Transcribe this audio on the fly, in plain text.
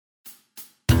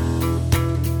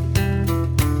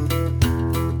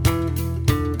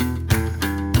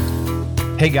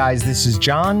Hey guys, this is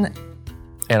John.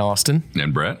 And Austin.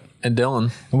 And Brett. And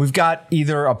Dylan. And we've got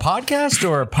either a podcast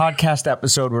or a podcast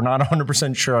episode. We're not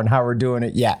 100% sure on how we're doing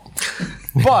it yet.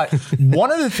 But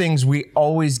one of the things we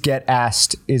always get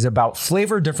asked is about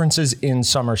flavor differences in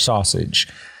summer sausage.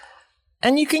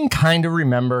 And you can kind of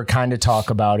remember, kind of talk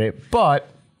about it, but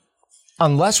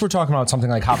unless we're talking about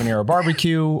something like habanero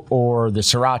barbecue or the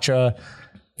sriracha,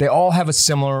 they all have a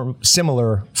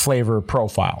similar flavor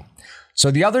profile. So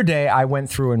the other day I went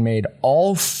through and made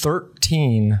all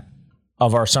 13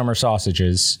 of our summer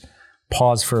sausages.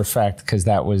 Pause for effect because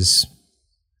that was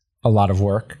a lot of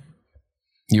work.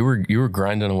 You were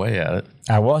grinding away at it.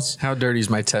 I was. How dirty is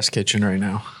my test kitchen right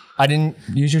now? I didn't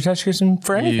use your test kitchen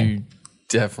for anything. You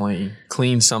definitely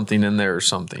cleaned something in there or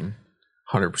something.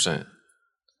 100%.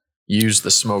 Use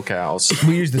the smokehouse.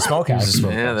 We used the smokehouse.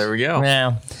 Yeah, there we go.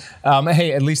 Yeah.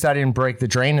 Hey, at least I didn't break the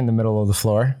drain in the middle of the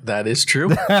floor. That is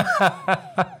true.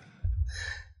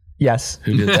 Yes.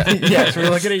 Who did that? Yes, we're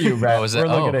looking at you, Brad. Oh, We're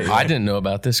looking at you. I didn't know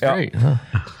about this. Great. Huh.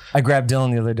 I grabbed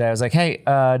Dylan the other day. I was like, hey,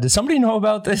 does somebody know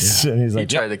about this? And he's You like,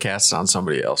 tried to cast it on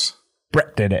somebody else.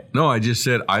 Brett did it. No, I just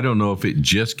said I don't know if it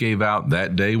just gave out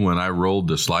that day when I rolled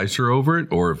the slicer over it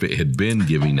or if it had been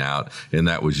giving out and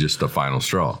that was just the final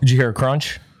straw. Did you hear a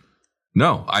crunch?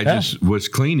 No, I just was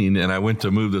cleaning and I went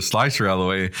to move the slicer out of the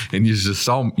way and you just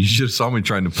saw me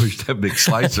trying to push that big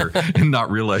slicer and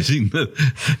not realizing that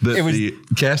the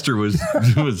caster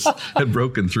had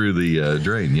broken through the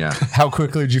drain. Yeah. How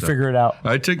quickly did you figure it out?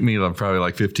 It took me probably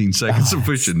like 15 seconds of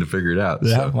pushing to figure it out.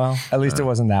 Yeah, So. well, at least it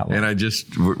wasn't that long. And I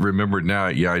just remembered now,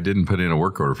 I didn't put in a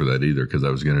work order for that either because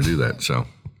I was going to do that. So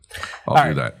I'll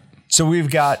do that. So we've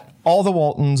got all the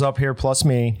Waltons up here plus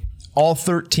me, all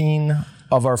 13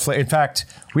 of our flavor. In fact,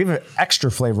 we have an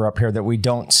extra flavor up here that we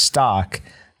don't stock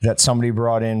that somebody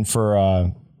brought in for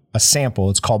a sample.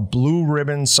 It's called Blue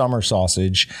Ribbon Summer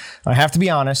Sausage. I have to be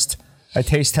honest, I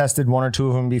taste tested one or two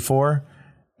of them before,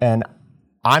 and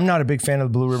I'm not a big fan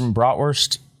of the Blue Ribbon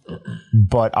Bratwurst,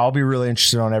 but I'll be really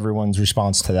interested on everyone's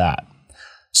response to that.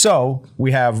 So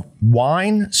we have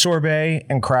wine, sorbet,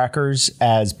 and crackers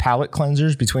as palate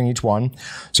cleansers between each one.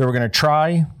 So we're going to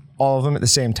try all of them at the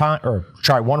same time, or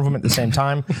try one of them at the same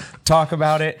time, talk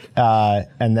about it,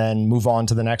 and then move on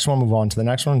to the next one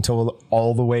until we're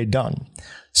all the way done.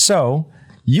 So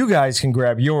you guys can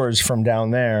grab yours from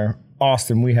down there.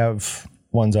 Austin, we have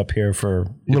ones up here for a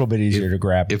little bit easier to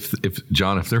grab. If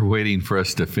John, if they're waiting for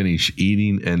us to finish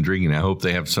eating and drinking, I hope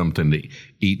they have something to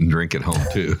eat and drink at home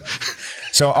too.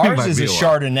 So ours is a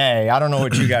Chardonnay. I don't know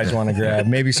what you guys want to grab.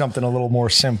 Maybe something a little more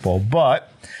simple,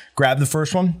 but grab the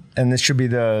first one, and this should be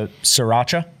the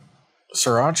sriracha.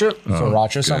 Sriracha?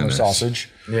 Sriracha summer goodness. sausage.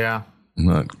 Yeah. I'm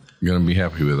not going to be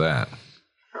happy with that.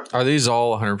 Are these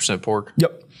all 100% pork?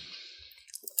 Yep.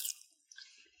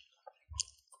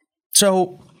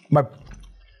 So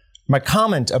my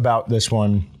comment about this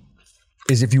one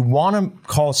is if you want to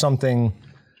call something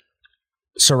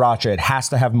sriracha, it has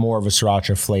to have more of a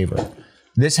sriracha flavor.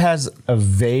 This has a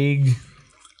vague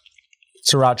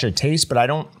sriracha taste, but I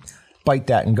don't bite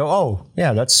that and go, oh,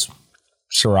 yeah, that's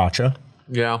sriracha.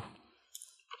 Yeah.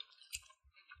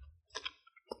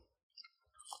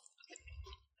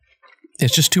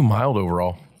 It's just too mild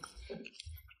overall.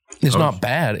 It's not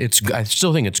bad. I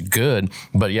still think it's good.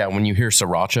 But yeah, when you hear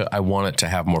sriracha, I want it to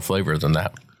have more flavor than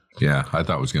that. Yeah, I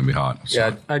thought it was going to be hot. So.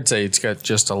 Yeah, I'd say it's got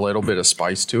just a little bit of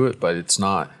spice to it, but it's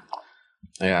not.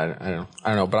 Yeah, I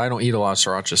don't know, but I don't eat a lot of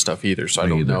sriracha stuff either, so I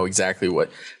don't know exactly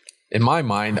what. In my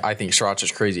mind, I think sriracha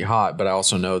is crazy hot, but I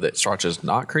also know that sriracha is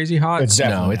not crazy hot. It's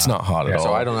definitely It's not hot at all.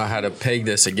 So I don't know how to peg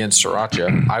this against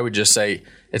sriracha. I would just say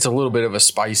it's a little bit of a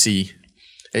spicy.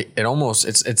 It almost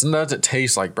it doesn't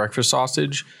taste like breakfast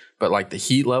sausage, but like the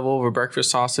heat level of a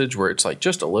breakfast sausage, where it's like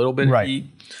just a little bit of heat,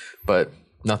 but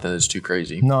nothing that's too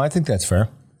crazy. No, I think that's fair.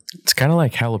 It's kind of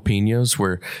like jalapenos,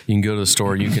 where you can go to the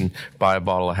store, you can buy a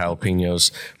bottle of jalapenos,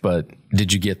 but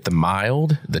did you get the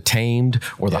mild, the tamed,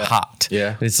 or the hot?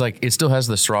 Yeah. It's like it still has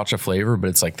the sriracha flavor, but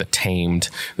it's like the tamed.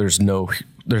 There's no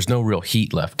real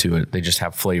heat left to it. They just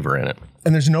have flavor in it.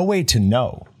 And there's no way to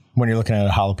know when you're looking at a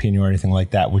jalapeno or anything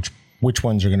like that which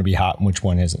ones are going to be hot and which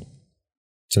one isn't.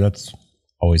 So that's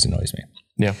always annoys me.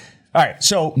 Yeah. All right,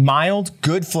 so mild,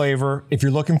 good flavor. If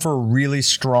you're looking for a really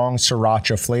strong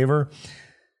sriracha flavor,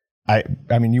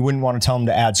 I mean, you wouldn't want to tell them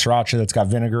to add sriracha that's got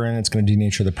vinegar in it. It's going to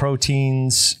denature the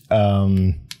proteins.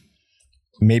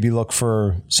 Maybe look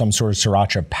for some sort of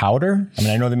sriracha powder. I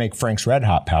mean, I know they make Frank's Red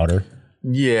Hot powder.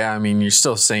 Yeah, I mean, you're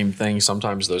still same thing.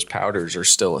 Sometimes those powders are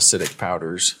still acidic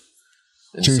powders.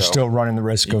 And So you're still running the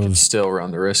risk you can of... still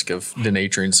run the risk of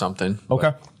denaturing something. Okay.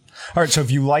 All right, so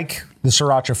if you like the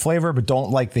sriracha flavor but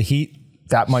don't like the heat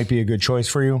that might be a good choice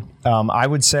for you. I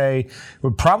would say it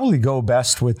would probably go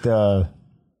best with the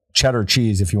cheddar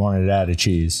cheese if you wanted to add a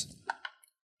cheese.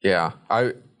 Yeah,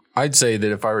 I'd say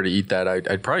that if I were to eat that,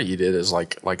 I'd probably eat it as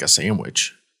like a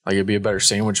sandwich. Like it'd be a better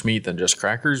sandwich meat than just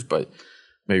crackers, but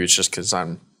maybe it's just because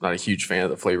I'm not a huge fan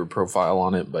of the flavor profile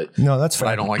on it. But no, that's fair.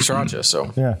 I don't like sriracha,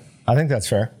 so yeah, I think that's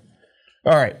fair.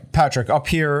 All right, Patrick, up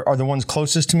here are the ones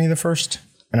closest to me the first,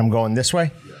 and I'm going this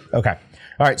way. Okay.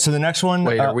 All right, so the next one.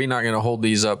 Wait, are we not going to hold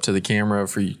these up to the camera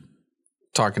for you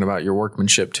talking about your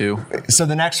workmanship too? So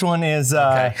the next one is.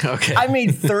 Okay. I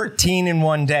made 13 in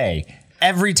one day.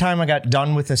 Every time I got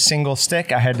done with a single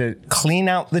stick, I had to clean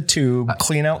out the tube,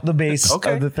 clean out the base of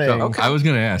the thing. So, I was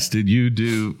going to ask, did you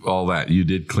do all that? You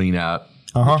did clean out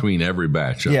between every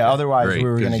batch. Yeah, otherwise Great, we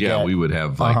were going to get... we would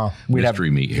have like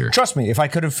mystery meat here. Trust me, if I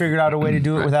could have figured out a way to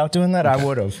do it without doing that, I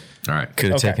would have. All right.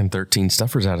 Could have taken 13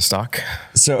 stuffers out of stock.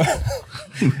 So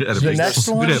the next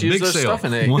one... We had a big sale.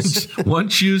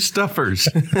 Once used stuffers.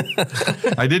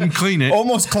 I didn't clean it.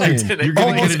 Almost clean. You're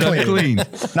going to get it unclean.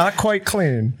 Not quite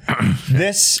clean.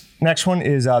 This next one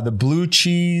is the blue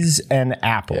cheese and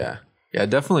apple. Yeah,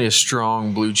 definitely a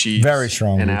strong blue cheese. Very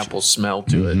strong and blue apple smell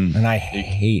to it. And I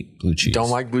hate blue cheese. Don't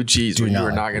like blue cheese, but you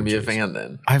are not going to be a fan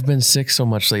then. I've been sick so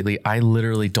much lately. I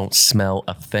literally don't smell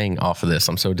a thing off of this.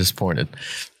 I'm so disappointed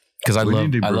because I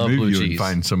love blue cheese. And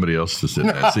find somebody else to sit in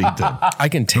that seat. Then I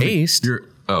can taste.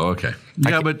 Okay.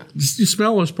 Yeah, but the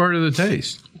smell was part of the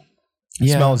taste.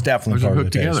 Yeah. Smell is definitely part of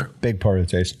the taste. Together. Big part of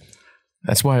the taste.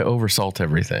 That's why I oversalt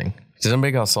everything. Does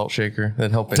anybody got a salt shaker that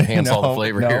help enhance all the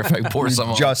flavor here if I pour some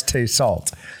on? Just taste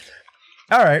salt.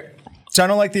 All right. So I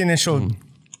don't like the initial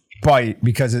bite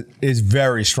because it is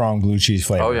very strong blue cheese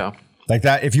flavor. Oh, yeah. Like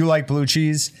that. If you like blue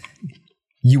cheese,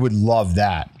 you would love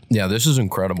that. Yeah, this is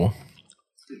incredible.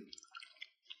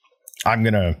 I'm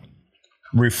going to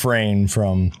refrain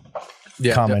from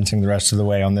commenting the rest of the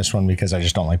way on this one because I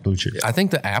just don't like blue cheese. I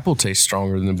think the apple tastes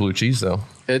stronger than the blue cheese, though.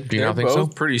 Do you not think so? They're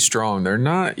both pretty strong. They're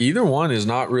not. Either one is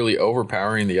not really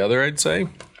overpowering the other, I'd say.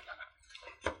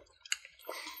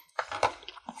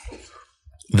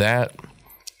 That.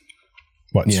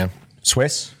 What? Yeah.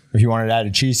 Swiss? If you wanted to add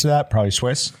a cheese to that, probably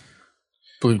Swiss.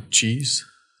 Blue cheese?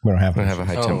 We don't have a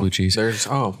high temp blue cheese.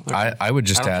 I would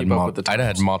just add I'd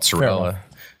add mozzarella.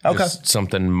 Okay. Just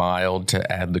something mild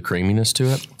to add the creaminess to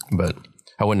it, but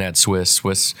I wouldn't add Swiss.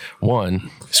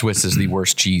 Swiss is the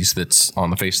worst cheese that's on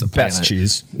the face of the planet. Best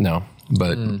cheese. No,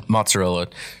 but mozzarella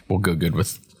will go good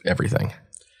with everything.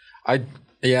 I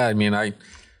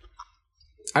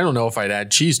don't know if I'd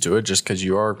add cheese to it just because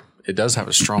it does have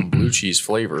a strong blue cheese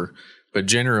flavor, but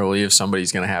generally if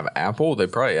somebody's going to have apple, they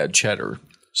probably add cheddar.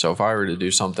 So if I were to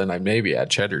do something, I'd maybe add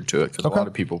cheddar to it because a lot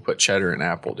of people put cheddar and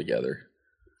apple together.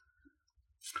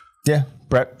 Yeah,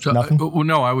 Brett. Nothing.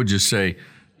 No, I would just say,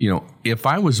 if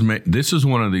I was this is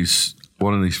one of these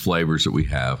flavors that we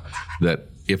have that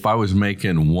if I was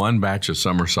making one batch of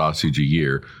summer sausage a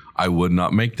year, I would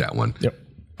not make that one. Yep.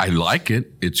 I like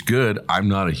it. It's good. I'm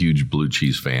not a huge blue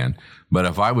cheese fan. But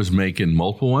if I was making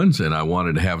multiple ones and I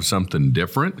wanted to have something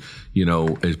different,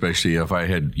 especially if I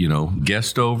had,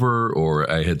 guest over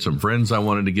or I had some friends I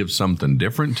wanted to give something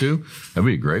different to, that'd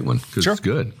be a great one because it's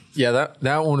good. Yeah,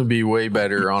 that one would be way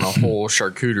better on a whole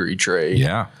charcuterie tray.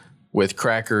 Yeah. With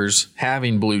crackers,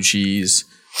 having blue cheese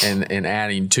and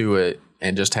adding to it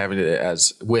and just having it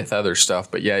as with other stuff.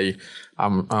 But yeah,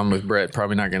 I'm with Brett.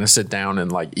 Probably not going to sit down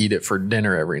and like eat it for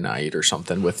dinner every night or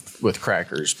something with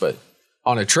crackers. But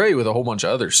on a tray with a whole bunch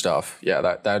of other stuff,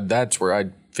 yeah, that's where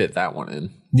I'd fit that one in.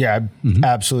 Yeah, I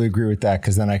absolutely agree with that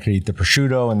because then I could eat the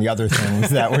prosciutto and the other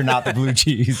things that were not the blue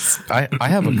cheese. I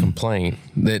have a complaint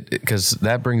because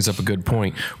that brings up a good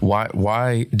point.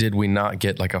 Why did we not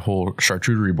get like a whole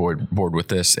charcuterie board with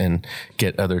this and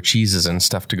get other cheeses and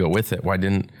stuff to go with it? Why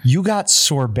didn't you got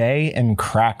sorbet and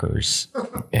crackers?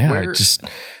 Yeah, Where's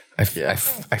I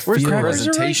the feel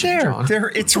presentation, right there.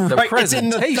 John? It's right. It's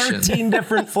in the 13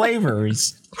 different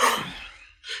flavors.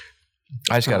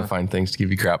 I just got to find things to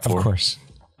give you crap for. Of course.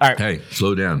 All right. Hey,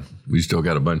 slow down. We still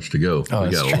got a bunch to go. We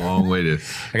got a long way to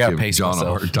give John a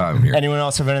hard time here. Anyone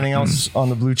else have anything else on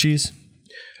the blue cheese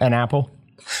and apple?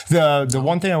 The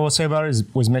one thing I will say about it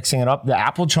was mixing it up. The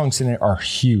apple chunks in it are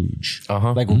huge,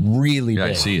 like really big.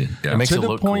 I see it. Yeah. It makes to it the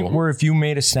look point cool. where if you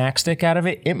made a snack stick out of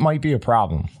it, it might be a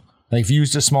problem. Like if you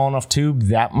used a small enough tube,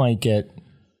 that might get.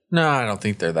 No, I don't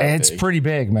think they're that big. It's pretty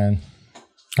big, man.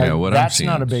 Yeah, that's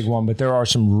not a big one, but there are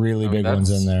some really big ones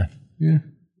in there. Yeah.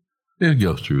 It'll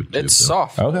go through. It's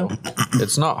soft. Okay.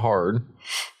 It's not hard.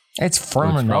 It's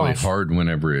firm It's probably enough. hard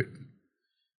whenever it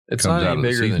It's comes not out any of the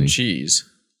bigger than seasoning. cheese.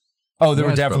 Oh, there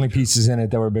were it's definitely probably pieces in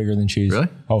it that were bigger than cheese. Really?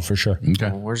 Oh, for sure.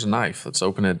 Okay. Well, where's the knife? Let's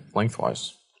open it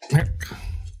lengthwise.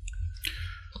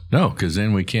 No, because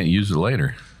then we can't use it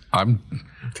later.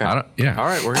 Okay. I don't, yeah. All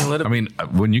right, we're gonna let it. I mean,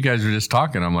 when you guys were just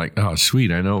talking, I'm like, oh,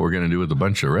 sweet. I know what we're going to do with a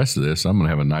bunch of the rest of this. I'm going to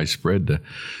have a nice spread to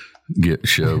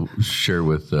share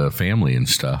with family and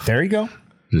stuff. There you go.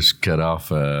 Just cut off,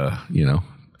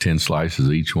 10 slices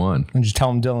of each one. And just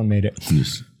tell them Dylan made it.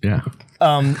 Yeah.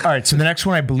 All right, so the next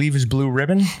one I believe is Blue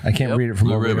Ribbon. I can't read it from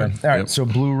Blue over Ribbon. there. All right, so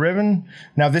Blue Ribbon.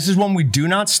 Now this is one we do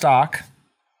not stock.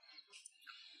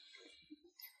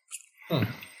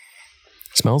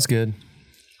 Smells good.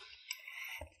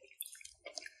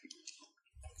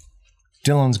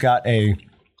 Dylan's got a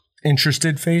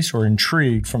interested face or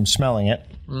intrigued from smelling it.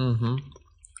 Mm-hmm.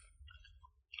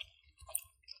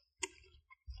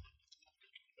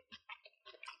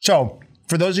 So,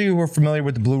 for those of you who are familiar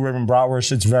with the Blue Ribbon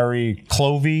Bratwurst, it's very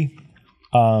clovey.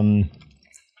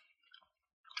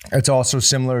 It's also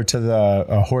similar to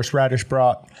the horseradish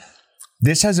brat.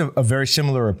 This has a very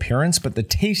similar appearance, but the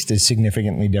taste is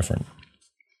significantly different.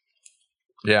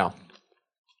 Yeah.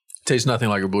 Tastes nothing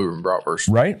like a Blue Ribbon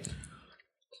Bratwurst. Right?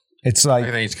 It's like...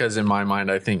 I think it's because in my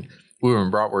mind, I think Blue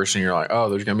Ribbon Bratwurst, and you're like, oh,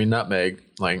 there's going to be nutmeg.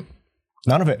 Like,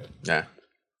 none of it. yeah.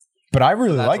 But I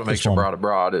really That's like what this makes a one. brat a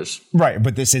brat is. Right,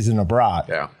 but this isn't a brat.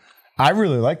 Yeah. I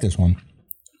really like this one.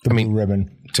 Blue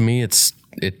Ribbon. To me, it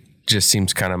just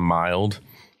seems kind of mild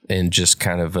and just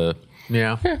kind of a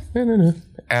Yeah.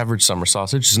 average summer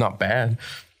sausage. It's not bad,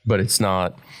 but it's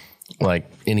not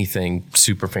like anything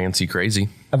super fancy crazy.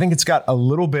 I think it's got a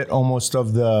little bit almost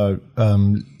of the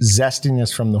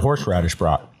zestiness from the horseradish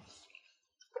brat.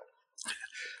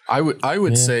 I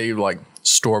would say like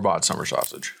store-bought summer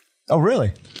sausage. Oh,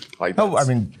 really? Like Oh, I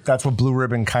mean, that's what Blue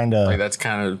Ribbon kind of... like that's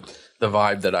kind of the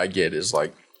vibe that I get is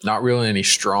like not really any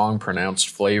strong pronounced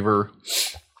flavor,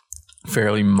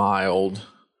 fairly mild,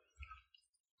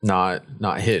 not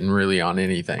hitting really on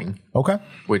anything, Okay.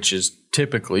 which is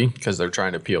typically because they're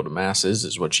trying to appeal to masses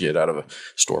is what you get out of a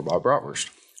store-bought bratwurst.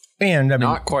 And, I mean...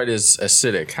 Not quite as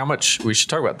acidic. How much, we should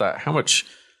talk about that. How much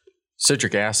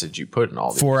citric acid you put in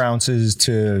all these? 4 ounces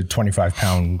to 25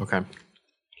 pound. Okay.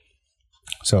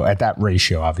 So at that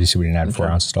ratio, obviously we didn't add 4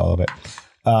 ounces to all of it.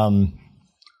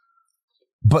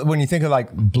 But when you think of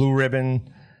like Blue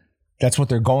Ribbon, that's what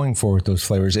they're going for with those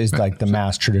flavors is like the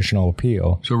mass traditional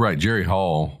appeal. So, right, Jerry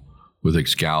Hall with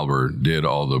Excalibur did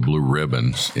all the Blue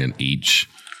Ribbons in each,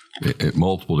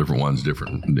 multiple different ones,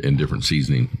 in different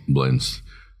seasoning blends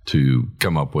to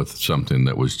come up with something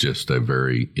that was just a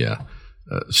very,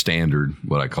 standard,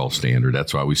 what I call standard.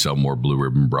 That's why we sell more Blue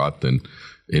Ribbon brat than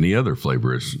any other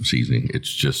flavor is seasoning.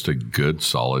 It's just a good,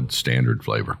 solid, standard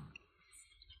flavor.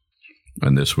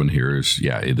 And this one here is,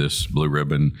 this Blue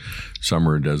Ribbon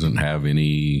summer doesn't have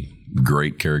any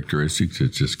great characteristics.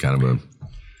 It's just kind of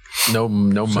a No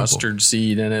mustard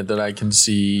seed in it that I can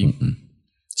see. Mm-mm.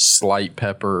 Slight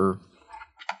pepper.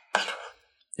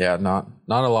 Yeah, not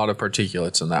a lot of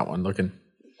particulates in that one looking.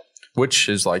 Which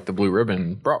is like the Blue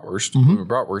Ribbon Bratwurst. Mm-hmm. Blue Ribbon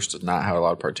Bratwurst does not have a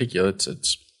lot of particulates.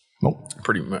 It's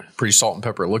pretty salt and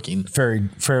pepper looking.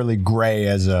 Fairly gray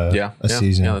as a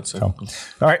seasoning. Yeah, that's all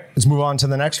right, let's move on to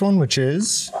the next one, which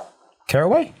is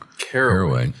caraway.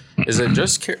 Caraway. Is it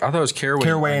just I thought it was caraway.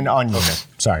 Caraway and onion. Okay.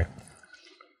 Sorry.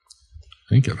 I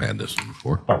think I've had this one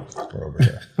before. Oh, we're over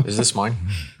here. Is this mine?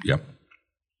 Yep.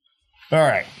 All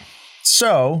right.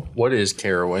 So, what is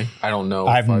caraway? I don't know.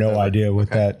 I have no idea what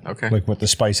like what the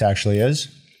spice actually is.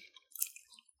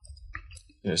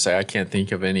 I can't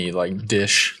think of any like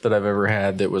dish that I've ever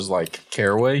had that was like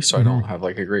caraway, so I don't have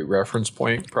like a great reference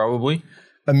point probably.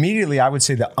 Immediately, I would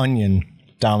say the onion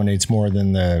dominates more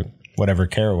than the whatever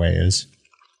caraway is.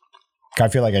 I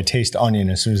feel like I taste onion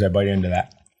as soon as I bite into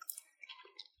that.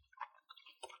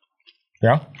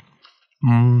 Yeah?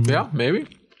 Yeah, maybe.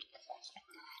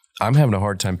 I'm having a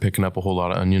hard time picking up a whole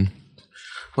lot of onion.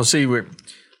 Well, see, this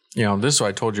is what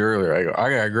I told you earlier. I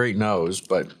got a great nose,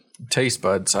 but taste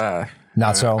buds,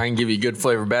 not so. I can give you good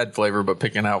flavor, bad flavor, but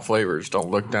picking out flavors,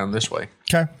 don't look down this way.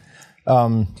 Okay.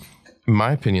 In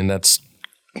my opinion, that's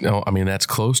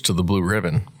close to the Blue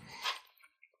Ribbon.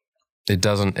 It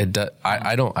doesn't.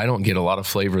 I don't get a lot of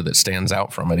flavor that stands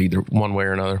out from it either one way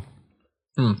or another.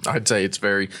 I'd say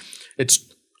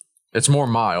it's more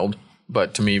mild,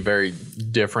 but to me very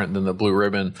different than the Blue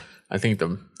Ribbon. I think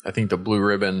the Blue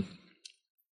Ribbon,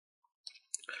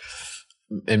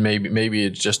 and maybe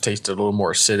it just tasted a little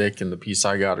more acidic in the piece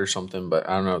I got or something, but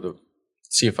I don't know.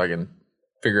 See if I can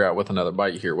figure out with another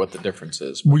bite here what the difference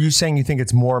is. Were you saying you think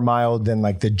it's more mild than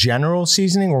like the general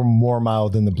seasoning or more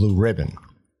mild than the Blue Ribbon?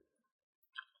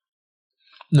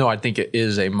 No, I think it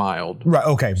is a mild. Right,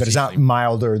 okay, but seasoning. It's not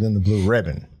milder than the Blue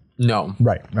Ribbon. No.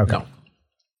 Right, okay. No.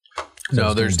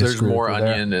 No, there's more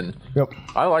onion and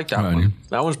I like that one.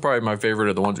 That one's probably my favorite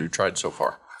of the ones we've tried so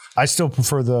far. I still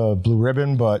prefer the Blue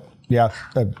Ribbon, but yeah,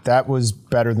 that was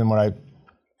better than what I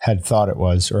had thought it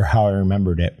was or how I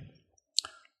remembered it.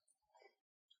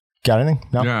 Got anything?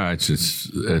 No. Yeah,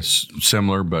 it's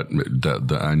similar, but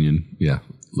the onion,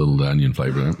 little onion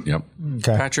flavor. Yep.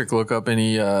 Okay. Patrick, look up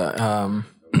any any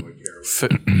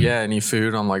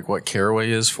food on like what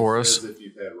caraway is for us. If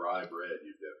you've had rye bread,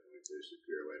 you've definitely tasted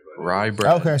caraway. But Rye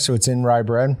bread. Okay, so it's in rye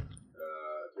bread.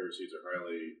 Terra seeds are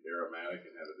highly aromatic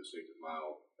and have a distinctive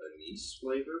mild anise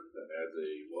flavor that adds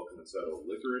a welcome and subtle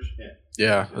licorice hint.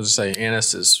 Yeah, I was gonna say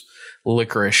anise is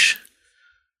licorice.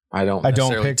 I don't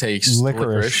pick taste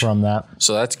licorice from that.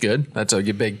 So that's good. That's a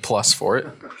big plus for it.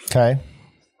 Okay.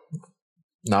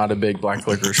 Not a big black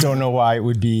licorice. Don't know why it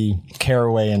would be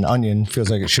caraway and onion. Feels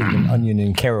like it should have been onion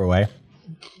and caraway.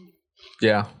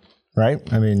 Yeah. Right?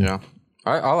 I mean, yeah.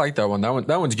 I like that one.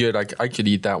 That one's good. I could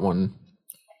eat that one.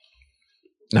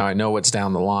 Now I know what's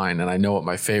down the line, and I know what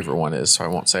my favorite one is, so I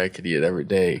won't say I could eat it every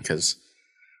day because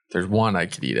there's one I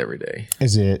could eat every day.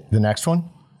 Is it the next one?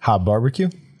 Hot barbecue?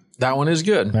 That one is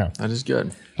good. Yeah. That is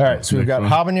good. All right, so we've got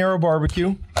habanero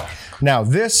barbecue. Now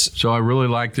this... So I really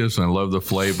like this, and I love the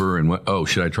flavor. And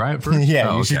should I try it first?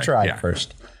 Yeah, you should try it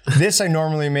first. This I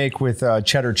normally make with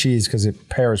cheddar cheese because it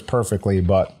pairs perfectly,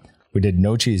 but we did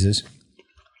no cheeses.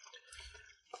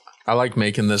 I like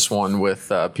making this one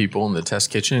with people in the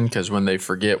test kitchen because when they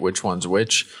forget which one's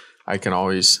which, I can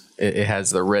always, it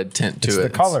has the red tint to it's it. The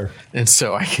color. And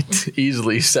so I can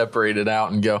easily separate it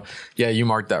out and go, yeah, you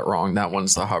marked that wrong. That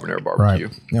one's the habanero barbecue.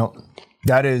 Right. No,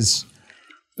 that is,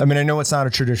 I mean, I know it's not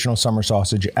a traditional summer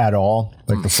sausage at all,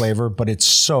 like the flavor, but it's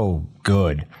so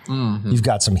good. Mm-hmm. You've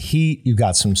got some heat, you've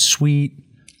got some sweet,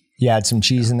 you add some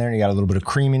cheese in there, and you got a little bit of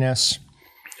creaminess.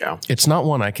 Yeah. It's not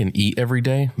one I can eat every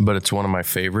day, but it's one of my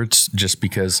favorites just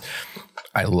because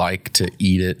I like to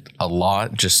eat it a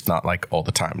lot, just not like all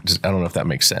the time. I don't know if that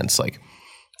makes sense. Like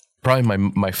probably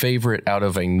my favorite out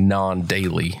of a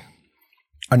non-daily.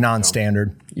 A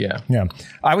non-standard. Yeah. Yeah.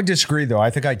 I would disagree though.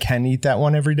 I think I can eat that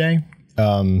one every day.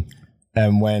 And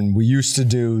when we used to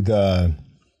do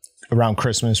around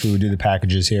Christmas, we would do the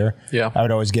packages here. Yeah. I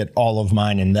would always get all of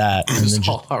mine in that and then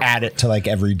just add it to like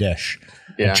every dish.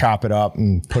 Yeah. And chop it up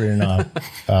and put it in a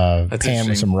pan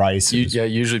with some rice.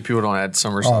 Usually people don't add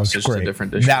summer sausage to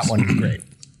different dishes. That one is great.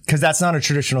 Because that's not a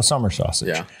traditional summer sausage.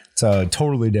 Yeah. It's a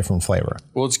totally different flavor.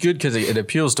 Well, it's good because it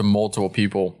appeals to multiple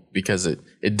people because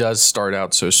it does start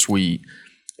out so sweet.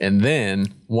 And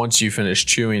then once you finish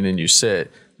chewing and you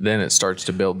sit, then it starts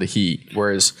to build the heat.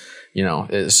 Whereas,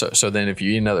 so then if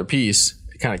you eat another piece,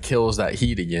 kind of kills that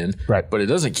heat again, right? But it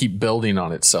doesn't keep building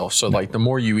on itself. So like the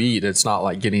more you eat, it's not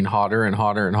like getting hotter and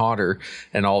hotter and hotter,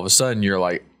 and all of a sudden you're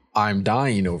like, I'm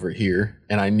dying over here,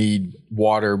 and I need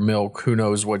water, milk, who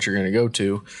knows what you're going to go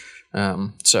to.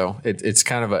 So it's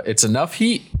kind of it's enough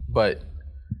heat, but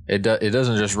it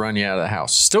doesn't just run you out of the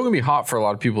house. It's still gonna be hot for a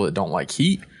lot of people that don't like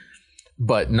heat,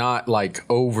 but not like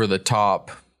over the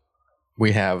top.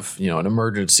 We have, an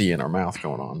emergency in our mouth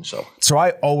going on. So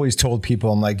I always told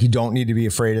people, I'm like, you don't need to be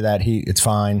afraid of that heat. It's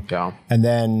fine. Yeah. And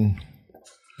then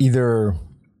either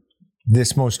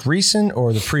this most recent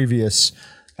or the previous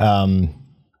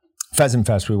Pheasant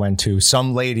Fest we went to,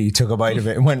 some lady took a bite of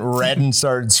it and went red and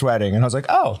started sweating. And I was like,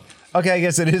 oh, okay, I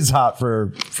guess it is hot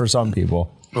for some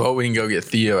people. Well, we can go get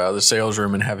Theo out of the sales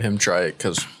room and have him try it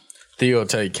because Theo will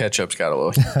tell you ketchup's got a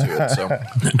little heat to it. So,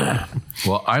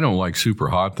 well, I don't like super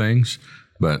hot things,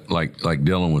 but like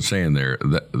Dylan was saying there,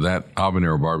 that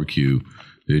habanero barbecue,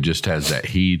 it just has that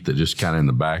heat that just kind of in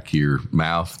the back of your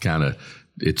mouth, kind of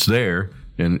it's there,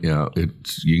 and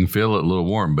you can feel it a little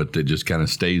warm, but it just kind of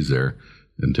stays there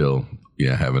until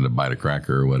having a bite of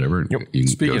cracker or whatever. Yep. You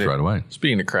can go right away.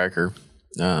 Speaking of cracker,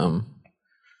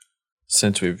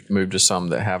 since we've moved to some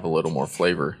that have a little more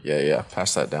flavor,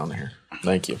 pass that down here.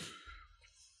 Thank you.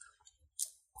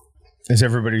 Is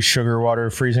everybody's sugar water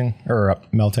freezing or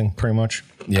melting pretty much?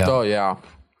 Yeah. Oh, yeah.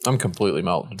 I'm completely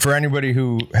melted. For anybody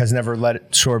who has never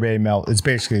let sorbet melt, it's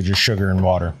basically just sugar and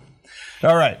water.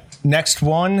 All right. Next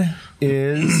one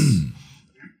is...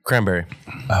 Cranberry.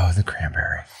 Oh, the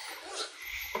cranberry.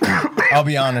 I'll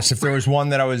be honest. If there was one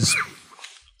that I was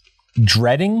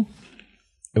dreading,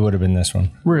 it would have been this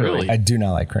one. Really? I do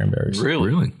not like cranberries.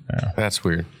 Really? Yeah. That's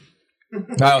weird.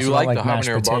 I also you like don't the mashed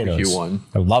habanero potatoes. barbecue one.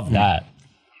 I love that.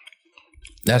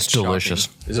 That's delicious.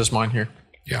 Shocking. Is this mine here?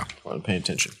 Yeah. I wasn't paying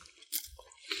attention.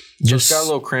 So it's got a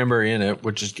little cranberry in it,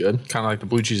 which is good. Kind of like the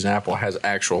blue cheese and apple has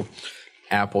actual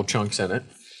apple chunks in it.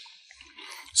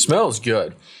 Smells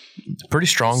good. Pretty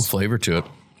strong flavor to it.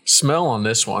 Smell on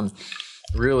this one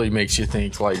really makes you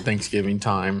think like Thanksgiving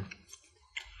time.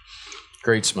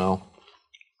 Great smell.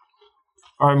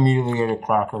 I immediately ate a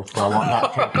cracker, so I want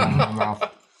that taken in my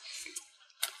mouth.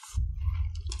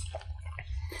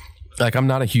 Like, I'm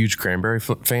not a huge cranberry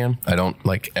fan. I don't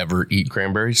like ever eat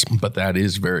cranberries, but that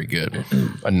is very good.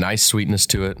 A nice sweetness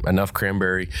to it, enough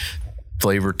cranberry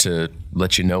flavor to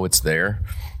let you know it's there.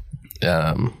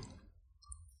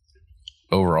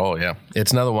 Overall, yeah,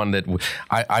 it's another one that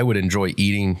I would enjoy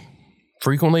eating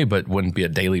frequently, but wouldn't be a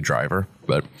daily driver.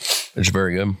 But it's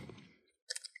very good.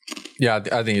 Yeah,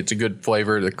 I think it's a good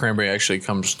flavor. The cranberry actually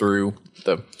comes through.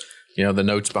 The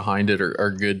notes behind it are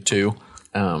good too.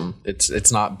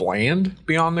 It's not bland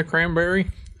beyond the cranberry,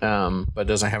 but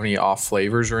doesn't have any off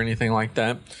flavors or anything like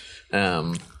that.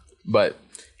 But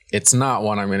it's not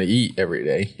one I'm going to eat every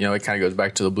day. You know, it kind of goes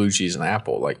back to the blue cheese and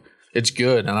apple. Like, it's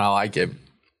good and I like it,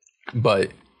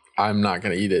 but I'm not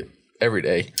going to eat it every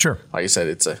day. Sure. Like I said,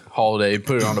 it's a holiday.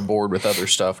 Put it on a board with other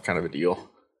stuff, kind of a deal.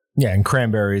 Yeah, and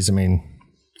cranberries, I mean,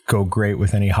 go great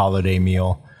with any holiday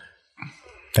meal.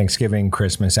 Thanksgiving,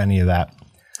 Christmas, any of that.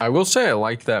 I will say I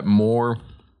like that more.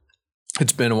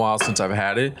 It's been a while since I've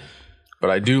had it, but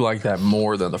I do like that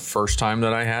more than the first time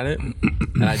that I had it.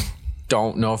 And I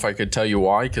don't know if I could tell you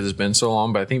why, because it's been so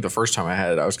long, but I think the first time I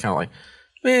had it, I was kind of like,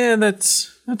 man, that's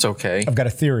okay. I've got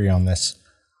a theory on this.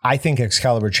 I think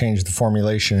Excalibur changed the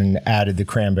formulation and added the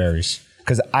cranberries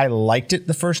because I liked it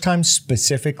the first time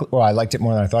specifically. Well, I liked it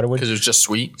more than I thought it would. Because it was just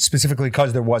sweet? Specifically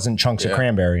because there wasn't chunks of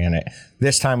cranberry in it.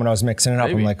 This time when I was mixing it up,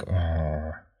 I'm like,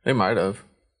 oh. They might have.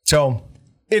 So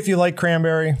if you like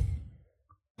cranberry,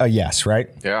 yes, right?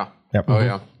 Yeah. Yep. Oh,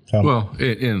 yeah. So, Well,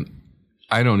 and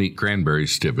I don't eat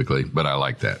cranberries typically, but I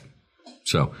like that.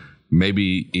 So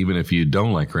maybe even if you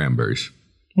don't like cranberries.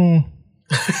 I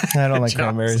don't like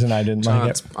cranberries and I didn't like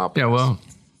it. Yeah, well,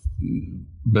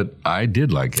 but I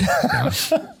did like it.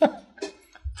 Yeah.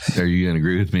 Are you going to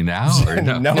agree with me now? Or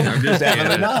no, No, I'm just definitely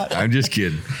kidding. not. I'm just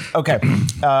kidding. Okay.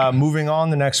 Moving on.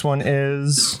 The next one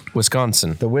is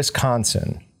Wisconsin. the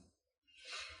Wisconsin.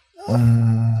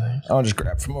 I'll just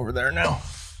grab from over there now.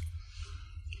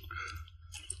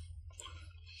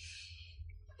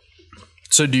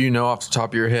 So do you know off the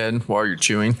top of your head while you're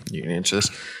chewing, you can answer this,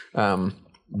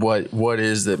 what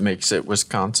is that makes it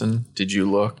Wisconsin? Did you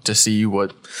look to see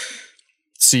what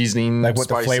seasoning, Like what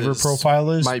the flavor spices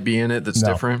profile is? might be in it that's No.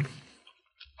 different?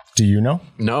 Do you know?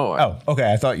 No. Oh,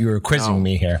 okay. I thought you were quizzing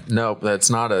me here. No, that's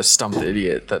not a stumped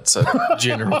idiot. That's a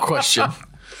general question.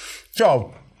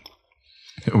 So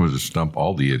It was a stump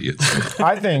all the idiots.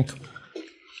 I think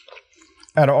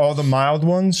out of all the mild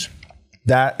ones,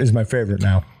 that is my favorite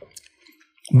now.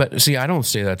 But see, I don't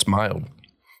say that's mild.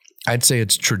 I'd say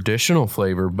it's traditional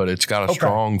flavor, but it's got a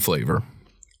strong flavor.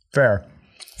 Fair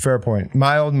point.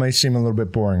 Mild may seem a little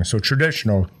bit boring. So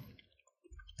traditional,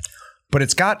 but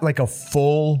it's got like a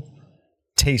full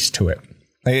taste to it.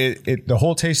 The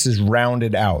whole taste is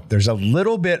rounded out. There's a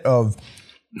little bit of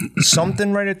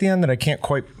something right at the end that I can't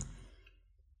quite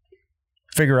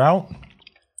figure out.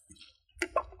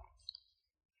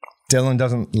 Dylan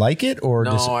doesn't like it, or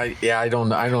No, I don't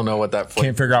know what that flavor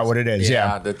can't figure out what it is.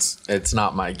 Yeah. it's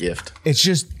not my gift. It's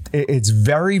just it's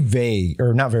very vague,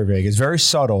 or not very vague. It's very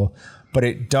subtle, but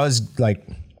it does, like,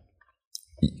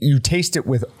 you taste it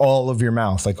with all of your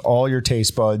mouth, like all your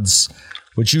taste buds,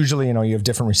 which usually, you know, you have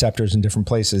different receptors in different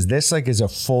places. This like is a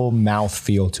full mouth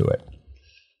feel to it.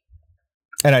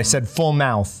 And I said full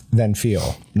mouth, then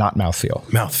feel, not mouth feel.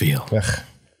 Mouthfeel. Ugh,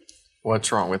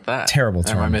 What's wrong with that? terrible Am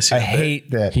term. I missing a bit?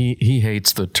 hate that. He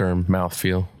hates the term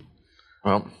mouthfeel.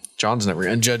 Well, John's never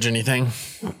going to judge anything.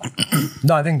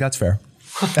 No, I think that's fair.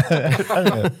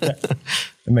 It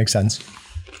makes sense.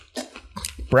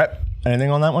 Brett,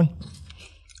 anything on that one?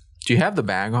 Do you have the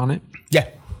bag on it? Yeah.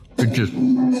 It just,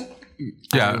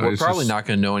 yeah, We're it's probably just- not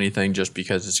going to know anything just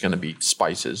because it's going to be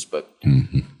spices, but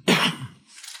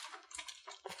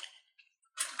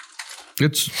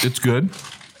It's good.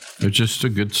 It's just a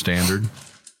good standard.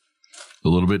 A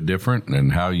little bit different,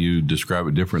 and how you describe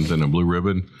it different than a blue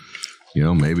ribbon. You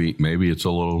know, maybe it's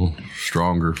a little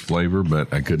stronger flavor,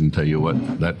 but I couldn't tell you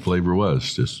what that flavor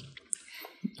was. Just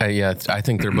Yeah, I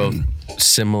think they're both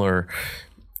similar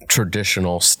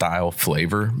traditional style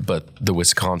flavor, but the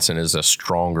Wisconsin is a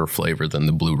stronger flavor than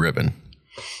the blue ribbon.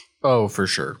 oh, for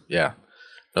sure. Yeah.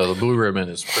 No, the blue ribbon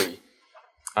is pretty.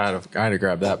 I had to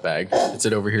grab that bag. Is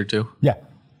it over here too? Yeah.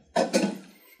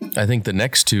 I think the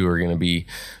next two are going to be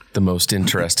the most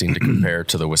interesting to compare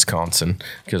to the Wisconsin,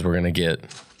 because we're going to get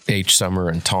H Summer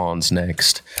and Tons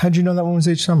next. How'd you know that one was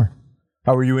H Summer?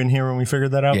 Oh, were you in here when we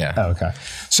figured that out? Yeah. Oh, okay.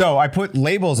 So I put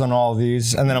labels on all of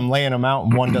these, and then I'm laying them out,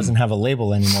 and one doesn't have a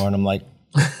label anymore, and I'm like,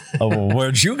 oh, well,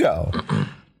 where'd you go? All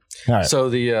right. So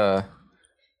the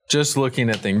just looking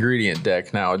at the ingredient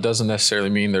deck now, it doesn't necessarily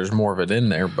mean there's more of it in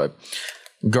there, but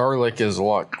garlic is a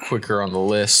lot quicker on the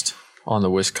list on the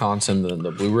Wisconsin than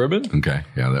the Blue Ribbon. Okay,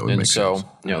 yeah, that would And make so, sense.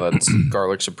 that's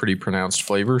garlic's a pretty pronounced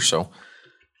flavor. So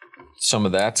some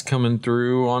of that's coming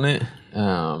through on it.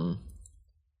 And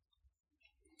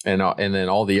then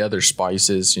all the other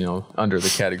spices, under the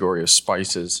category of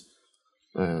spices,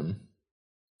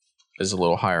 is a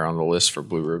little higher on the list for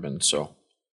Blue Ribbon. So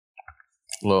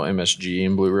a little MSG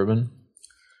in Blue Ribbon,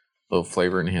 a little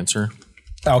flavor enhancer.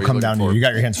 I'll come down to you. You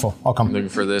got your hands full. I'll come. Looking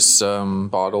for this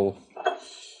bottle.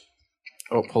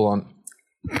 Oh, hold on.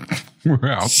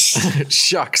 We're out.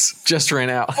 Shucks, just ran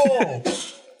out. Oh.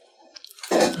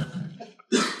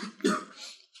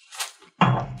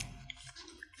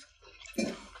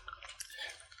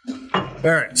 All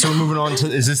right, so we're moving on to,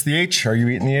 is this the H? Are you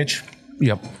eating the H?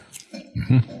 Yep.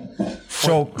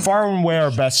 So far and away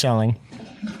our best selling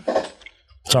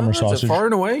summer Is it sausage. far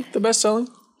and away the best selling?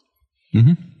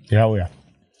 Yeah, oh yeah.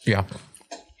 Yeah.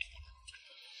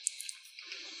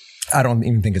 I don't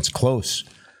even think it's close.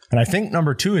 And I think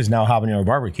number 2 is now habanero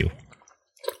barbecue.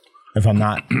 If I'm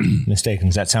not mistaken.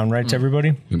 Does that sound right to everybody?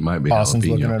 It might be Austin's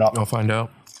looking it jalapeno. up. I'll find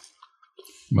out.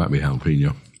 Might be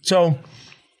jalapeno. So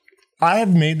I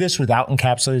have made this without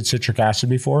encapsulated citric acid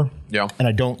before. Yeah. And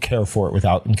I don't care for it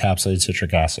without encapsulated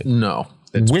citric acid. No.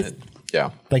 It's With-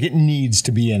 yeah. Like it needs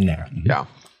to be in there. Yeah.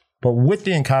 But with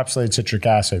the encapsulated citric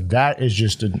acid, that is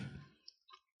just an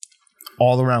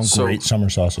all-around So- great summer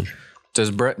sausage. Does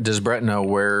Brett know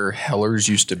where Heller's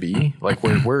used to be? Like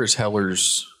where is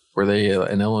Heller's? Were they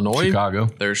in Illinois? Chicago.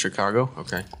 They're Chicago.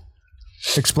 Okay.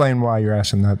 Explain why you're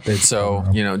asking that. So,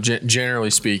 generally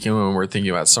speaking, when we're thinking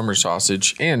about summer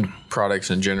sausage and products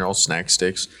in general, snack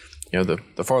sticks, the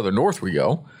farther north we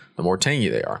go, the more tangy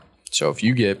they are. So if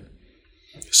you get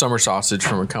summer sausage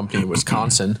from a company in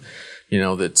Wisconsin,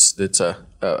 that's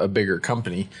a bigger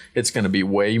company, it's going to be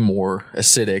way more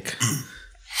acidic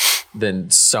than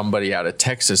somebody out of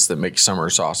Texas that makes summer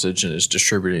sausage and is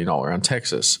distributing all around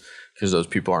Texas, because those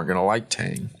people aren't going to like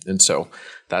tang. And so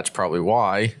that's probably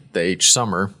why the H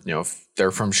Summer, if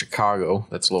they're from Chicago,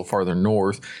 that's a little farther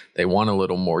north, they want a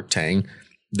little more tang.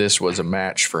 This was a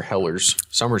match for Heller's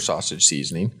summer sausage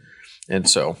seasoning. And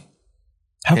so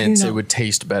hence it would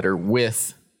taste better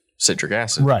with citric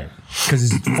acid. Right.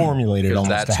 Because it's formulated almost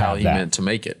That's to have how he that. meant to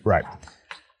make it. Right.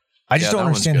 I just Yeah, don't that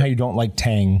one's understand good. how you don't like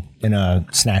tang in a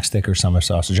snack stick or summer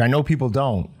sausage. I know people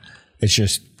don't. It's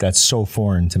just, that's so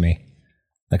foreign to me.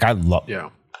 Like I love Yeah.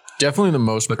 Definitely the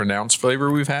most pronounced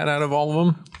flavor we've had out of all of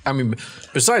them. I mean,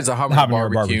 besides the habanero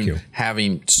Habanero barbecue, barbecue.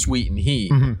 having sweet and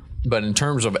heat, but in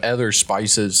terms of other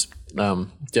spices,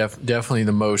 definitely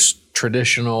the most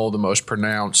traditional, the most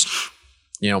pronounced.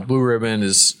 Blue Ribbon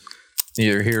is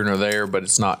neither here nor there, but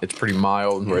it's pretty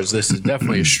mild, whereas this is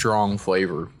definitely a strong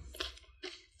flavor.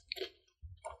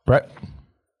 Brett.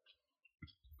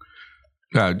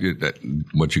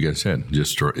 What you guys said,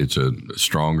 it's a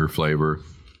stronger flavor.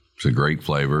 It's a great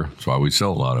flavor. That's why we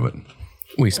sell a lot of it.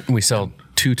 We sell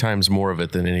 2 times more of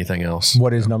it than anything else.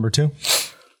 What is number 2?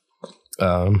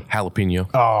 Jalapeno.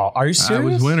 Oh, are you I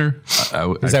serious? was winner. Is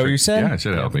that what you said? Yeah, I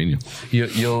said jalapeno.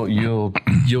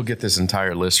 You'll get this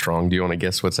entire list wrong. Do you want to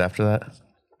guess what's after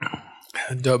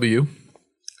that? W.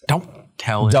 Don't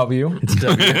tell it. W. It's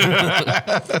W.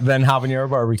 Then habanero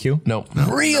barbecue. No.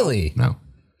 Really? No.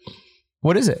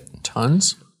 What is it?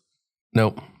 Tons.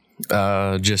 Nope.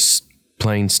 Just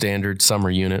plain standard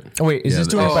summer unit. Oh, wait, is this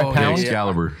doing it by oh, pound? yeah.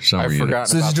 Excalibur summer I unit. forgot.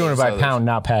 So this is about doing it those by others. pound,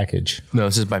 not package. No,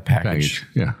 this is by package. Package.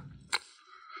 Yeah.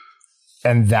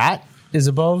 And that is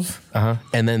above?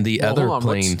 And then the other hold on,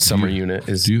 plain summer unit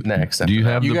is next. Do after you that.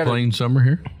 have You the gotta- plain summer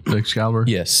here? The Excalibur?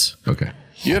 Yes. Okay.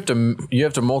 You have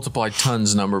to multiply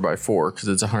tons number by 4 because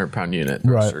it's a 100-pound unit.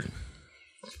 Right. roaster.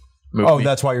 Move Oh, me-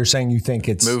 that's why you're saying you think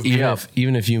it's... move me up.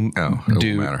 Even if you Oh, it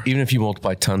won't matter. even if you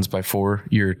multiply tons by 4,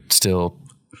 you're still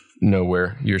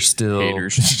nowhere. You're still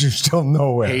Haters. You're still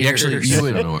nowhere. Actually, you I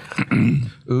would. don't know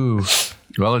what- Ooh.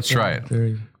 Well, let's try it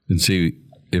and see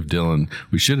if Dylan.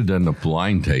 We should have done the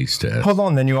blind taste test. Hold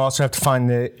on, then you also have to find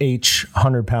the H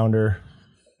 100-pounder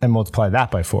and multiply that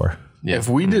by 4. If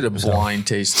we did a blind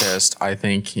taste test, I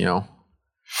think,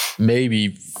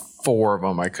 maybe 4 of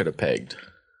them I could have pegged.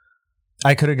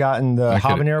 I could have gotten the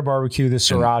coulda- habanero barbecue, the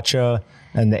sriracha,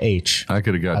 and the H. I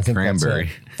could have got think that's cranberry.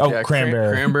 it. Oh, Yeah,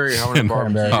 cranberry. Cranberry, habanero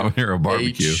barbecue. Habanero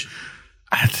barbecue. H.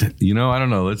 I don't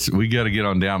know. We got to get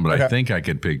on down, but I Okay. think I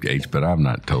could pick H, but I'm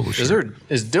not totally sure.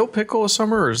 Is dill pickle a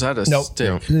summer or is that a Nope.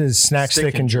 stick? This is snack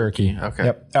stick and jerky. Okay.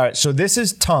 Yep. All right. So this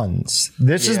is tons.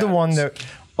 This is the Yeah, one that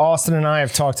Austin and I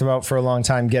have talked about for a long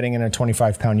time getting in a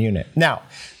 25-pound unit. Now,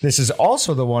 this is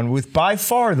also the one with by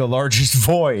far the largest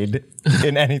void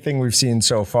in anything we've seen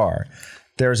so far.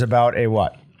 There's about a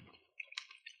what?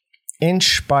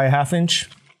 Inch by a half inch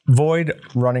void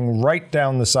running right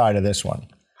down the side of this one.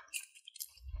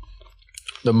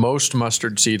 The most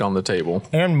mustard seed on the table.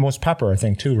 And most pepper, I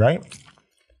think, too, right?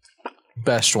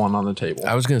 Best one on the table.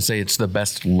 I was going to say it's the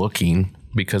best looking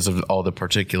because of all the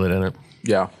particulate in it.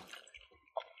 Yeah.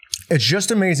 It's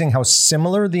just amazing how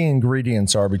similar the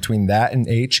ingredients are between that and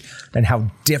H and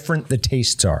how different the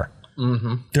tastes are.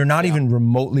 Mm-hmm. They're not even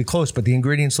remotely close, but the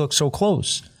ingredients look so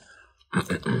close.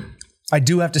 I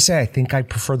do have to say, I think I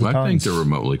prefer the I think Tons. they're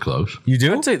remotely close. You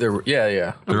do? I'd say they're,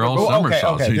 yeah. They're all summer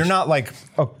sausage. Okay. They're not like,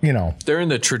 They're in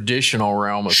the traditional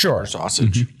realm of Sure. summer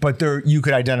sausage. but you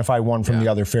could identify one from the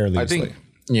other fairly I easily.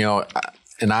 think,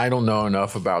 and I don't know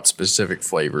enough about specific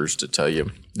flavors to tell you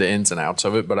the ins and outs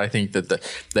of it, but I think that the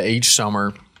H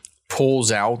Summer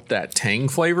pulls out that tang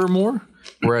flavor more,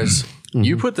 whereas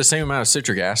you put the same amount of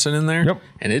citric acid in there,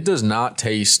 and it does not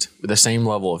taste the same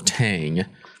level of tang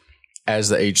as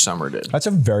the H Summer did. That's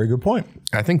a very good point.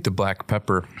 I think the black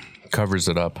pepper covers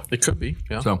it up. It could be,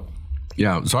 yeah. So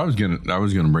I was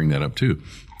gonna bring that up too.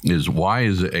 Is why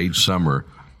is the H Summer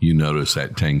you notice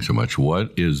that tang so much?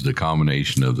 What is the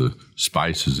combination of the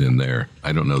spices in there?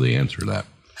 I don't know the answer to that.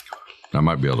 I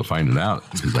might be able to find it out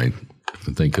because I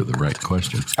think of the right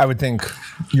question. I would think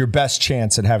your best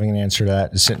chance at having an answer to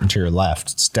that is sitting to your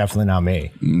left. It's definitely not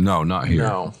me. No, not here.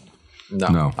 No.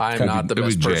 I'm not the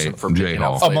best person for Jay picking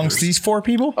Hall. out flavors. Amongst these four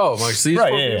people? Oh, amongst these Right,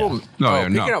 four yeah, people? yeah.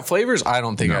 No, Picking out flavors, I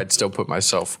don't think I'd still put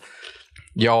myself.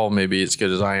 Y'all may be as good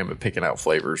as I am at picking out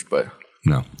flavors, but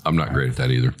No, I'm not great at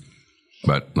that either.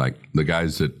 But like the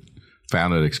guys that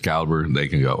founded Excalibur, they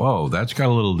can go, oh, that's got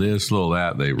a little this, a little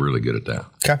that. They're really good at that.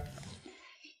 Okay.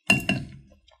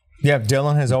 Yeah,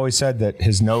 Dylan has always said that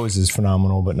his nose is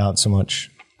phenomenal, but not so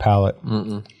much palate.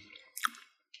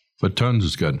 But Tons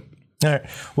is good. All right.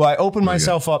 Well, I opened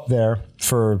myself up there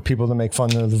for people to make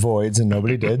fun of the voids, and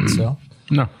nobody did. So,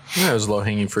 No. that was low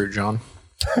hanging fruit, John.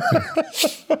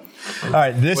 all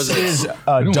right, this is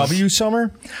W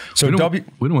Summer. So We W.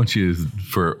 don't want you,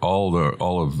 for all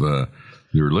of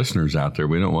your listeners out there,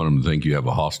 we don't want them to think you have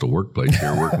a hostile workplace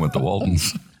here working with the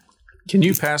Waltons. Can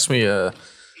you pass me a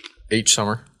H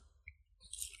Summer?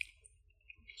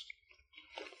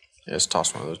 Yeah, let's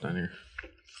toss one of those down here.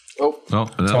 Oh,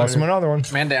 Toss him another one.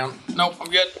 Man down. Nope, I'm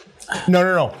good.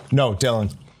 No,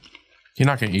 Dylan. You're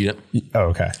not going to eat it. Oh,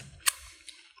 okay.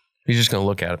 You're just going to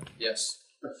look at it. Yes.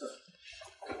 I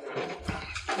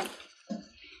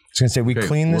was gonna say we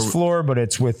clean this floor, but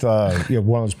it's with one of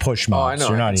those push mops. I know,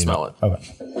 You're I not can eating smell it.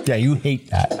 Okay. Yeah, you hate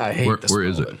that. I hate this. where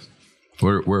is it?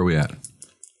 Where are we at?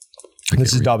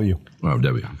 This is W. Oh,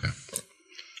 W. Okay.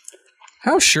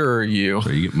 How sure are you So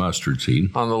you get mustard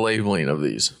seed. on the labeling of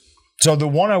these? So the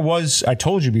one I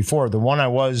told you before, the one I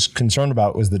was concerned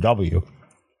about was the W.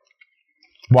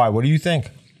 Why? What do you think?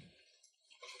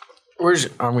 I'm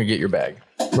gonna get your bag.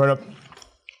 Right up.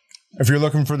 If you're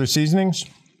looking for the seasonings,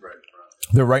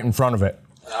 they're right in front of it.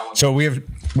 So we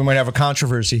might have a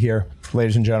controversy here,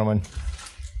 ladies and gentlemen.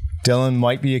 Dylan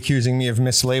might be accusing me of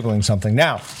mislabeling something.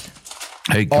 Now,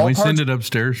 Hey, can we send it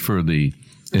upstairs for the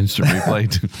instant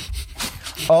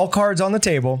replay? all cards on the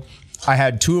table. I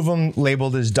had two of them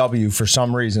labeled as W for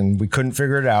some reason. We couldn't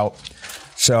figure it out.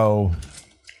 So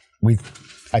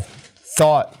I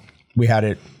thought we had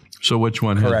it. So which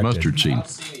one has Corrected. mustard seed?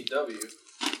 see any W.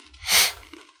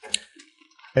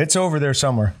 It's over there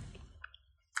somewhere.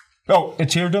 Oh,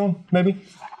 it's here, Dylan, maybe?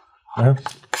 Yeah.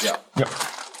 Yep.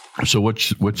 So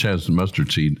which has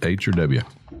mustard seed, H or W?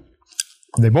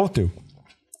 They both do.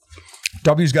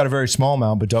 W's got a very small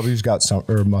amount, but W's got some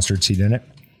mustard seed in it.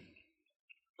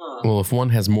 Well, if one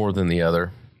has more than the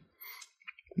other,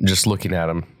 just looking at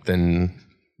them, then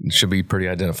it should be pretty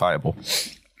identifiable.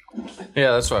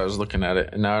 Yeah, that's why I was looking at it,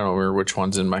 and now I don't remember which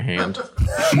one's in my hand.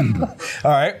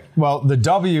 All right. Well, the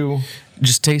W.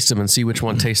 Just taste them and see which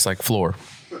one tastes like floor.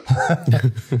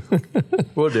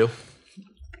 Will do.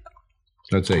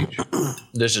 That's H.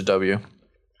 This is W.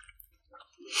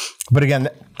 But again,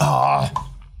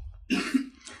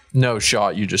 No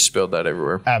shot. You just spilled that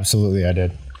everywhere. absolutely, I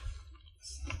did.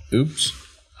 Oops.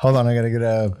 Hold on, I gotta get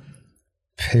a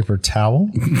paper towel,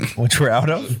 which we're out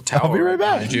of. I'll be right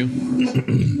back. Did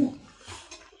you?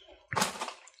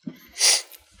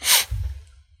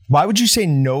 Why would you say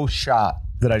no shot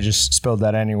that I just spilled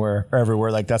that anywhere or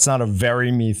everywhere? Like, that's not a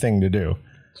very me thing to do.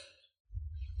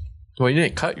 Well, you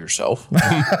didn't cut yourself.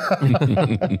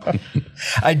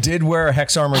 I did wear a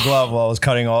Hex Armor glove while I was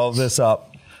cutting all of this up.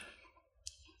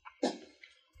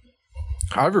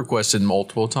 I've requested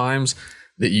multiple times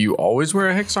that you always wear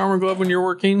a hex armor glove when you're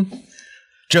working.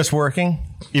 Just working,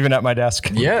 even at my desk.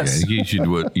 Yes. Yeah, you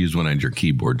should use one on your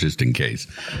keyboard just in case.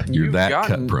 You're You've that cut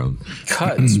gotten prone.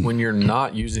 Cuts when you're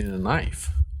not using a knife.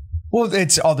 Well,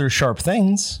 it's other sharp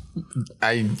things.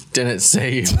 I didn't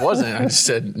say it wasn't. I just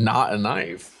said not a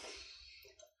knife.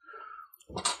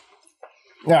 All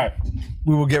right.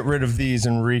 We will get rid of these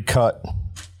and recut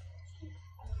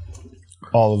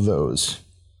all of those.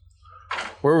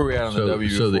 Where were we at on the W?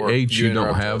 So the before H you don't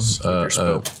interrupt have us with your a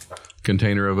spill?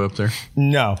 container of up there?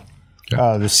 No.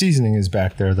 The seasoning is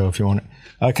back there, though, if you want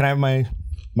it. Can I have my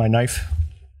knife?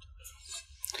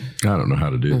 I don't know how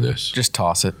to do this. Just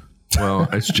toss it. Well,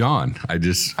 it's John. I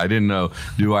didn't know.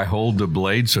 Do I hold the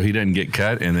blade so he doesn't get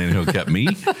cut and then he'll cut me,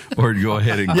 or go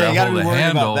ahead and you grab gotta hold be of the worried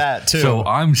about handle that, too. so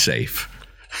I'm safe?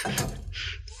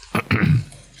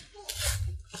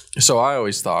 So I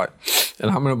always thought,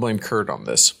 and I'm going to blame Kurt on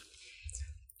this.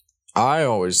 I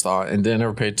always thought, and didn't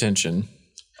ever pay attention,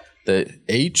 that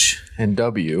H and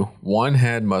W, one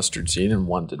had mustard seed and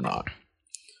one did not.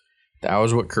 That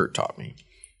was what Kurt taught me.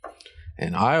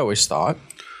 And I always thought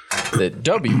that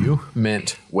W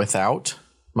meant without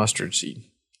mustard seed.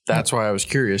 That's why I was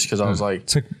curious, because I was like,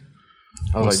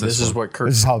 this is what Kurt.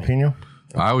 This is jalapeno.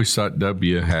 I always thought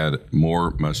W had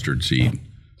more mustard seed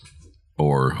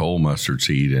or whole mustard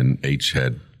seed, and H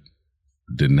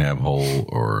didn't have whole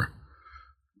or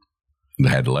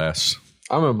had less.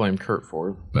 I'm going to blame Kurt for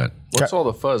it. But What's all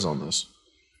the fuzz on this?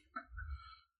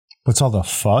 What's all the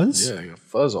fuzz? Yeah, I got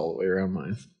fuzz all the way around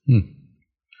mine.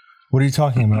 What are you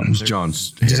talking about? it's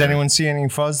John's. Does anyone see any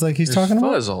fuzz like he's talking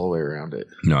about? Fuzz all the way around it.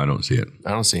 No, I don't see it.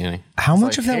 I don't see any. How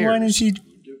much like of that wine hairs. has he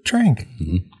drank?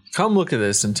 Come look at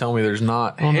this and tell me there's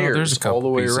not no, hairs there's a couple all the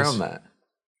way pieces. around that.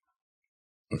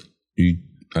 I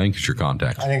think it's your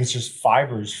contact. I think it's just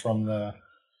fibers from the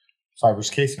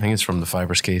fibrous I casing. think it's from the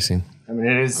fibrous casing. I mean,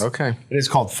 it is. Okay. It is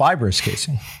called fibrous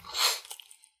casing.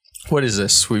 What is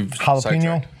this? We've Jalapeno?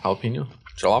 sidetracked. Jalapeno?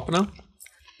 Jalapeno?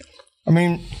 I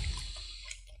mean,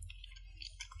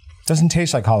 doesn't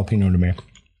taste like jalapeno to me.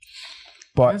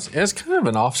 But It has kind of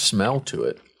an off smell to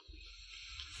it.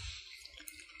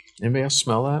 Anybody else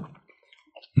smell that?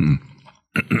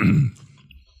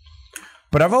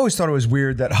 But I've always thought it was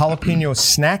weird that jalapeno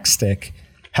snack stick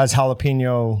has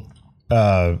jalapeno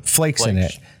flakes in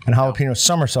it, and jalapeno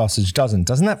summer sausage doesn't.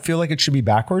 Doesn't that feel like it should be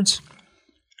backwards?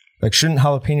 Like, shouldn't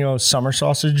jalapeno summer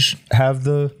sausage have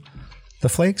the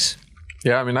flakes?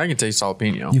 Yeah, I mean, I can taste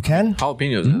jalapeno. You can?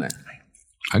 Jalapeno's in it.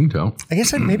 I can tell. I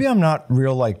guess maybe I'm not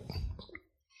real, like,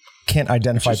 can't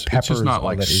identify It's peppers. just not all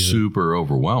like that easily. super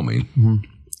overwhelming,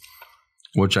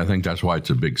 which I think that's why it's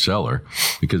a big seller.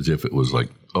 Because if it was like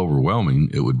overwhelming,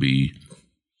 it would be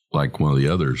like one of the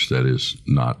others that is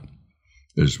not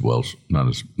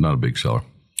a big seller.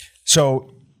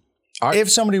 So,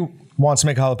 if somebody wants to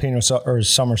make a jalapeno or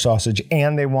summer sausage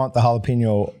and they want the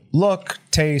jalapeno look,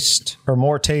 taste, or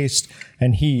more taste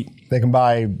and heat, they can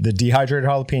buy the dehydrated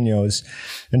jalapenos.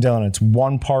 And Dylan, it's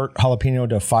 1 part jalapeno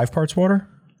to 5 parts water.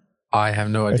 I have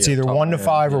no idea. It's either 1 to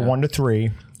 5 or 1 to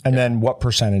 3. And then what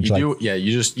percentage?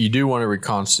 You do want to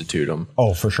reconstitute them.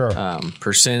 Oh, for sure.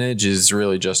 Percentage is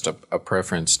really just a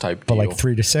preference type But deal. like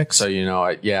 3 to 6. So,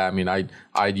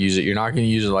 I'd use it. You're not going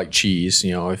to use it like cheese.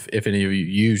 You know, if any of you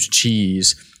use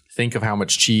cheese, think of how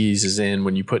much cheese is in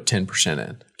when you put 10%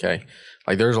 in. Okay.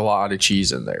 Like, there's a lot of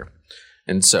cheese in there.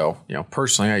 And so,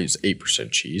 personally, I use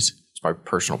 8% cheese. It's my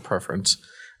personal preference.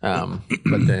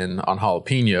 But then on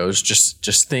jalapenos,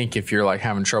 just think if you're like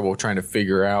having trouble trying to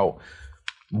figure out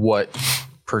what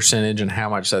percentage and how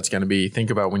much that's going to be. Think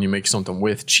about when you make something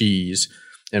with cheese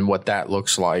and what that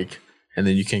looks like, and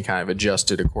then you can kind of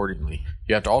adjust it accordingly.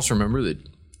 You have to also remember that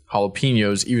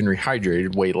jalapenos, even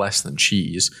rehydrated, weigh less than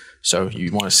cheese. So you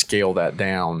want to scale that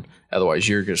down. Otherwise,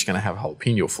 you're just going to have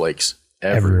jalapeno flakes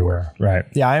everywhere. Right.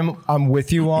 Yeah, I'm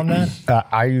with you on that.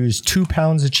 I use 2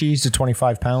 pounds of cheese to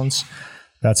 25 pounds.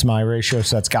 That's my ratio.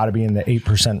 So that's got to be in the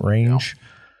 8% range.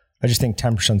 I just think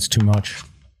 10% is too much.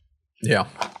 Yeah.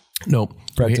 Nope.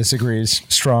 Brett disagrees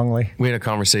strongly. We had a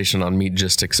conversation on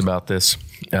Meatgistics about this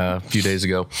a few days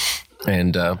ago,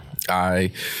 and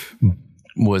I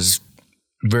was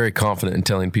very confident in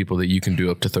telling people that you can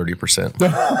do up to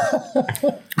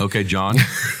 30%. Okay, John.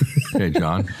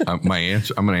 I'm going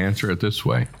to answer it this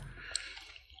way.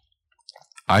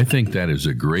 I think that is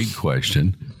a great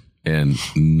question. And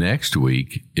next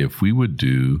week, if we would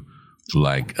do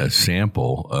like a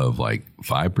sample of like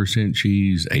 5%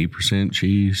 cheese, 8%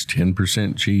 cheese,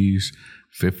 10% cheese,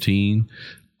 15%,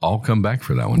 I'll come back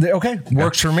for that one. Okay,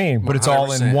 works for me, but it's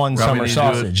all in 100%. one Probably summer need to do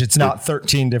it sausage. It's not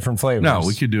 13 different flavors. No,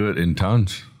 we could do it in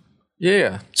tons.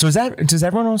 Yeah. So does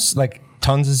everyone else, like,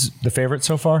 Tons is the favorite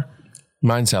so far.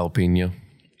 Mine's jalapeno.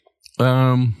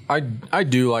 I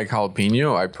do like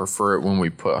jalapeno. I prefer it when we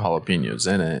put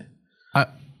jalapenos in it.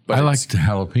 I like the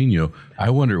jalapeno. I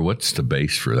wonder what's the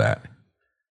base for that.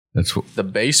 That's what The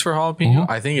base for jalapeno,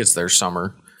 I think it's their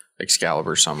summer,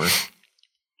 Excalibur summer.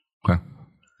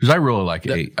 because I really like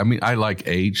H. I mean, I like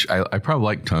H. I probably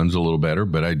like Tons a little better,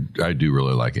 but I do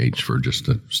really like H for just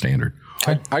the standard.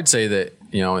 I'd say that,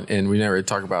 and we never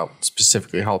talk about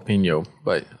specifically jalapeno,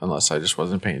 but unless I just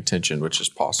wasn't paying attention, which is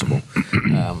possible.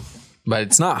 But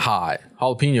it's not hot.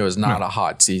 Jalapeno is not a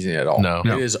hot seasoning at all. No.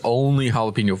 It is only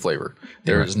jalapeno flavor.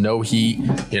 There is no heat.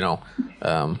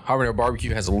 Habanero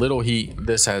barbecue has a little heat.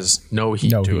 This has no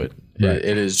heat to it. Right.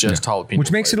 It is just jalapeno.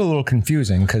 Which makes it a little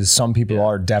confusing because some people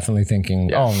are definitely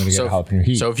thinking, I'm going to get jalapeno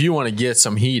heat. So if you want to get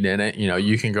some heat in it,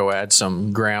 you can go add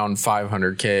some ground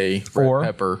 500K red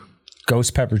pepper.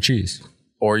 Ghost pepper cheese.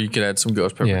 Or you could add some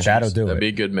ghost pepper cheese. That'll do That'd it. be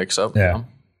a good mix up. Yeah.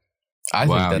 I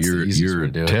think that's the easiest way your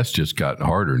to do it. test just got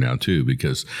harder now too,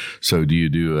 because so do you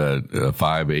do a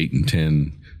 5, 8, and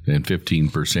 10 and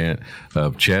 15%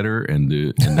 of cheddar and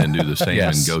then do the same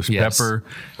in ghost pepper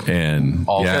and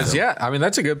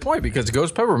that's a good point because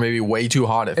ghost pepper may be way too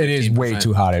hot. At 15%. It is way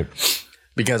too hot.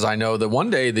 Because I know that one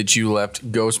day that you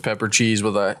left ghost pepper cheese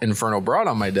with a Inferno Brat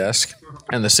on my desk,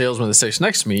 and the salesman that sits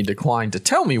next to me declined to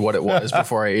tell me what it was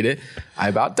before I ate it. I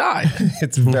about died.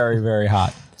 It's very, very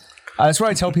hot. That's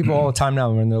what I tell people all the time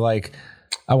now when they're like,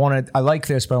 I like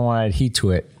this, but I want to add heat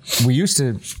to it. We used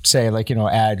to say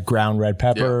add ground red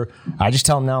pepper. Yeah. I just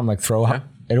tell them now, I'm like,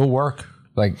 it'll work.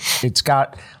 Like it's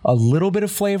got a little bit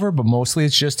of flavor, but mostly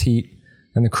it's just heat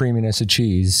and the creaminess of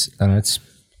cheese. And it's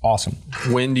awesome.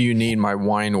 When do you need my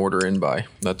wine order in by?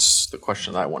 That's the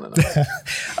question I want to know.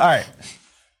 All right.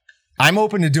 I'm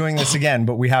open to doing this again,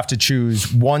 but we have to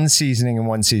choose one seasoning and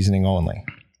one seasoning only.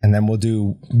 And then we'll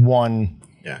do one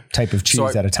type of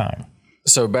cheese at a time.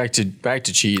 So back to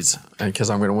cheese, because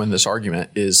I'm going to win this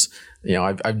argument, is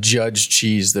I've judged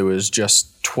cheese that was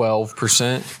just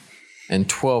 12%, and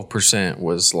 12%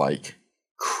 was like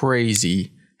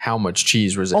crazy how much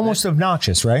cheese was in almost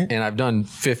obnoxious, right? And I've done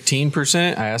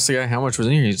 15%. I asked the guy how much was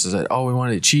in here. He said, we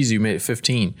wanted it cheesy. We made it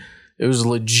 15. It was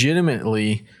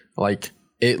legitimately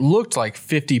it looked like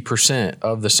 50%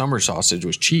 of the summer sausage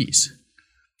was cheese.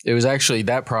 It was actually,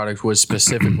 that product was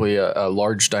specifically a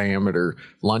large diameter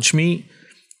lunch meat.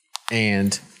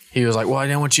 And he was like, well, I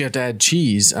didn't want you to have to add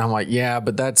cheese. And I'm like, yeah,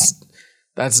 but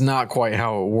that's not quite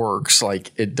how it works.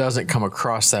 Like it doesn't come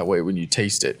across that way when you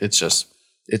taste it.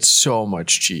 It's so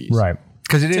much cheese. Right.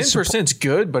 Because it 10% is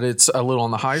good, but it's a little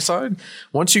on the high side.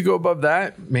 Once you go above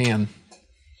that, man,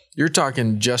 you're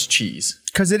talking just cheese.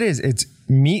 Because it's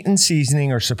meat and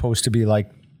seasoning are supposed to be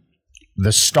like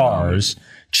the stars.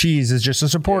 Cheese is just a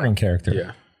supporting character.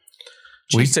 Yeah.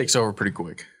 Cheese takes over pretty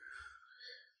quick.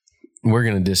 We're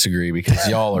going to disagree because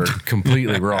y'all are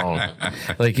completely wrong.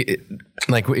 Like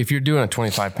if you're doing a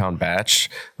 25-pound batch,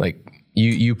 like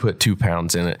you put 2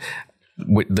 pounds in it.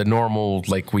 The normal,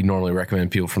 we normally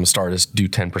recommend people from the start is do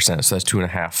 10%. So that's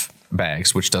 2.5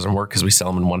 bags, which doesn't work because we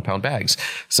sell them in 1 pound bags.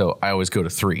 So I always go to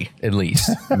 3 at least,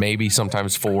 maybe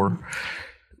sometimes 4.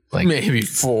 Maybe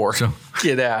 4. So,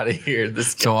 get out of here.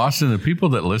 So Austin, the people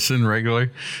that listen regularly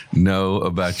know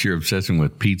about your obsession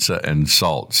with pizza and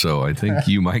salt. So I think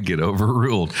you might get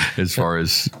overruled as far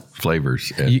as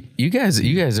flavors. You guys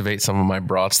have ate some of my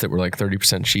brats that were like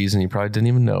 30% cheese, and you probably didn't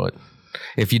even know it.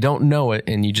 If you don't know it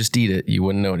and you just eat it, you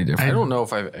wouldn't know any different. I don't know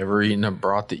if I've ever eaten a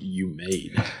brat that you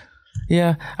made.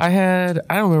 Yeah, I don't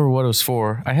remember what it was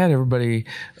for. I had everybody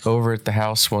over at the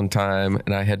house one time,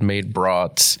 and I had made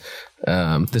brats.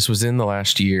 This was in the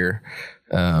last year,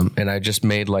 and I just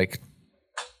made like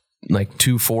 2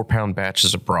 4-pound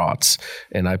batches of brats,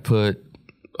 and I put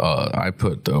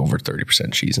over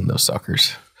 30% cheese in those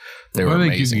suckers. They were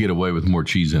amazing. I think you can get away with more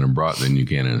cheese in a brat than you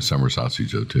can in a summer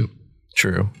sausage, though, too.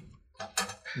 True.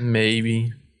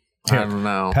 Maybe. I don't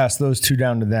know. Pass those 2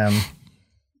 down to them.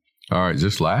 All right, is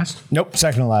this last? Nope,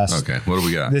 second to last. Okay, what do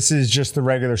we got? This is just the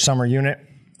regular summer unit.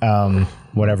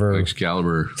 Whatever.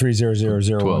 Excalibur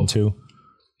 300012.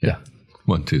 Yeah.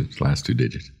 12, it's last 2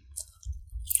 digits.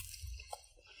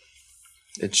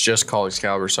 It's just called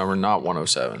Excalibur Summer, not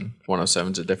 107.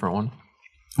 107's a different one.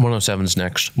 107's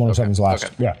next. 107's last.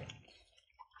 Okay. Yeah.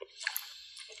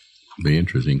 Be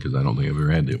interesting because I don't think I've ever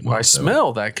had it. I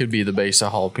smell that could be the base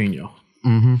of jalapeno.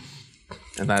 Mm-hmm.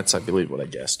 And that's, I believe, what I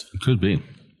guessed. It could be.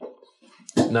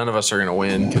 None of us are going to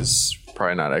win because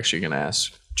probably not actually going to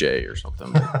ask Jay or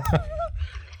something.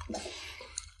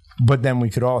 But then we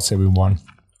could all say we won.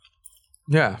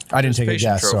 Yeah. I didn't take a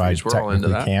guess, so I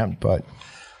technically can't. But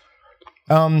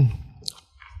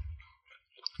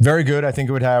very good. I think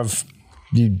it would have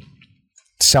you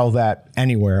sell that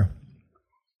anywhere.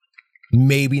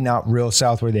 Maybe not real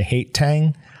south where they hate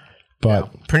tang,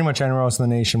 but pretty much anywhere else in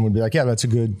the nation would be like, yeah, that's a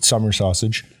good summer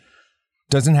sausage.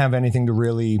 Doesn't have anything to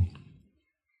really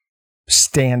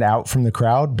stand out from the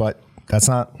crowd, but that's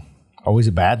not always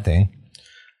a bad thing.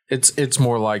 It's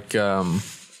more like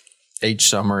H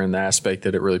Summer in the aspect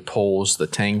that it really pulls the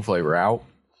tang flavor out.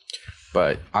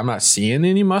 But I'm not seeing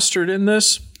any mustard in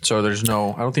this. So I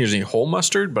don't think there's any whole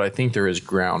mustard, but I think there is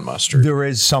ground mustard. There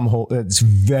is some whole, it's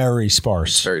very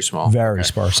sparse. It's very small. Very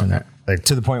sparse in there. Like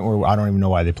to the point where I don't even know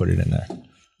why they put it in there.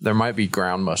 There might be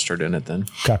ground mustard in it then.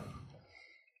 Okay.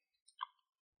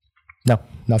 No,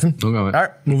 nothing. Okay. All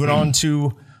right, moving on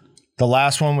to the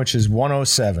last one, which is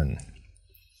 107.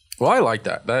 Well, I like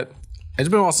that. It's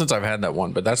been a while since I've had that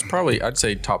one, but that's probably, I'd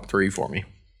say, top 3 for me.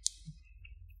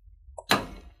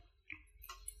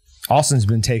 Austin's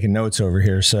been taking notes over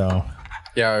here, so.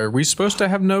 Yeah, are we supposed to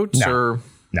have notes No. or?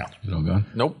 No. Is it all gone?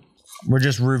 Nope. We're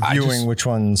just reviewing which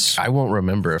ones. I won't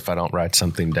remember if I don't write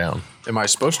something down. Am I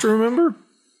supposed to remember?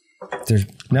 There's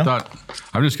no.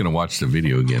 I'm just going to watch the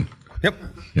video again. Yep.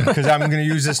 Because I'm going to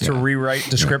use this to rewrite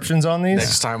descriptions on these.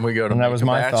 Next time we go to And that make was a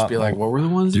my batch, thought. be like, what were the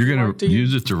ones You're you going marked to again?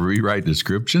 use it to rewrite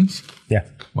descriptions? Yeah.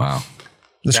 Wow.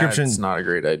 Description. That's not a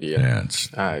great idea. Yeah,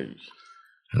 it's, I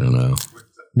I don't know.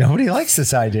 Nobody likes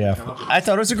this idea. I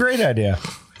thought it was a great idea.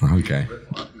 Okay.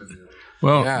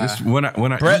 Well, Yeah. when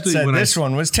I Brett usually said when this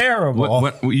one was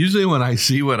terrible. usually when I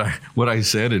see what I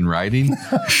said in writing, it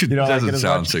don't like it doesn't as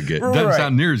sound much? so good. Right. Doesn't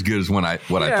sound near as good as what I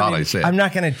thought I said. I'm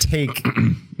not going to take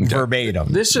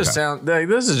verbatim. This just sounds like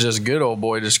this is just good old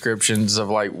boy descriptions of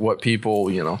like what people,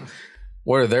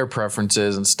 what are their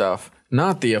preferences and stuff.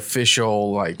 Not the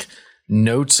official like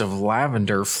notes of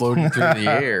lavender floating through the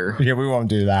air. Yeah, we won't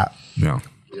do that. No.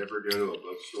 You ever go to a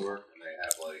bookstore and they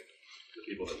have like the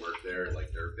people that work there,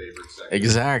 like their favorite section?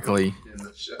 Exactly. In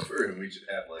the show, and we should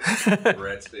have like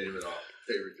Brett's favorite film.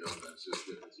 That's just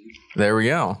good as easy. There we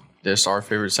go. Just our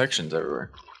favorite sections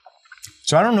everywhere.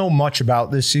 So I don't know much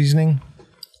about this seasoning.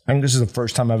 I think this is the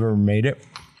first time I've ever made it.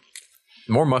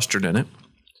 More mustard in it,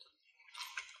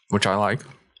 which I like.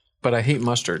 But I hate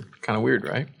mustard. Kind of weird,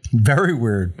 right? Very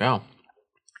weird. Yeah.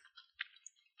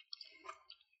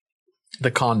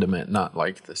 The condiment, not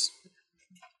like this.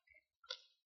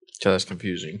 So that's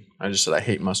confusing. I just said I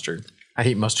hate mustard. I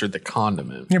hate mustard, the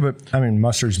condiment. Yeah, but I mean,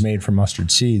 mustard's made from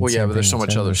mustard seeds. Well, yeah, Same but there's so thing,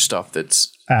 much same other thing. stuff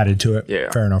that's Added to it. Yeah.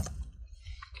 Fair enough.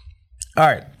 All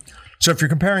right. So if you're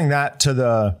comparing that to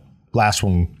the last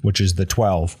one, which is the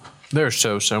 12, they're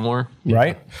so similar.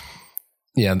 right?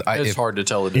 Yeah, It's hard to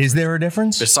tell the difference. Is there a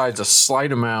difference? Besides a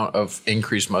slight amount of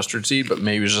increased mustard seed, but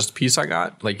maybe it's just a piece I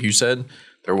got. Like you said,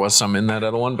 there was some in that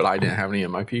other one, but I didn't have any in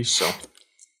my piece. So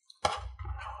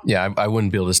yeah, I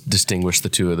wouldn't be able to distinguish the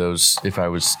two of those if I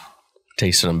was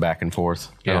tasting them back and forth.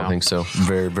 I Yeah. don't think so.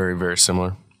 Very, very, very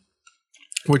similar.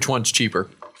 which one's cheaper?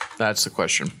 That's the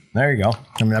question. There you go.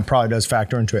 I mean, that probably does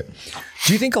factor into it.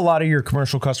 Do you think a lot of your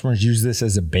commercial customers use this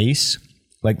as a base?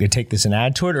 Like they take this and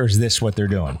add to it, or is this what they're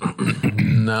doing?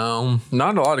 No,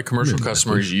 not a lot of commercial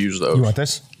customers use those. You want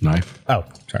this? Knife. Oh,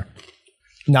 sorry.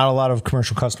 Not a lot of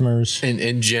commercial customers.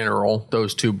 In general,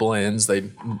 those two blends,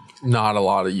 not a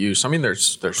lot of use. I mean,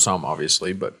 there's some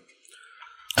obviously, but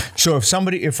So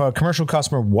if a commercial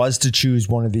customer was to choose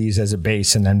one of these as a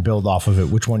base and then build off of it,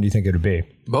 which one do you think it would be?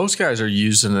 most guys are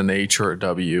using an H or a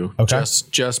W. Okay.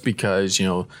 Just because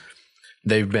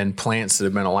they've been plants that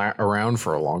have been around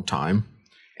for a long time,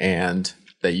 and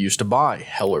they used to buy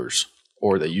Hellers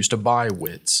or they used to buy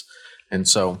Wits, and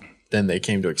so then they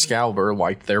came to Excalibur,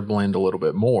 liked their blend a little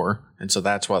bit more, and so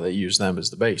that's why they use them as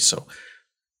the base. So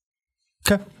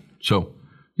Okay. So,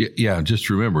 yeah, just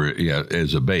remember,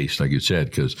 as a base, like you said,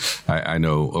 because I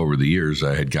know over the years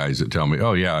I had guys that tell me,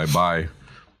 oh, yeah, I buy,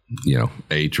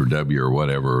 H or W or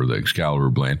whatever, or the Excalibur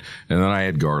blend, and then I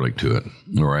add garlic to it,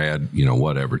 or I add,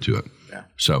 whatever to it. Yeah.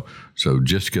 So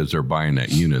just because they're buying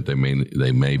that unit, they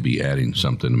may be adding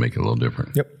something to make it a little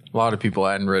different. Yep. a lot of people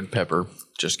adding red pepper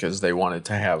just because they wanted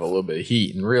to have a little bit of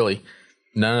heat, and really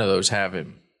none of those have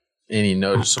any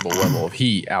noticeable level of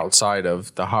heat outside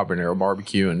of the habanero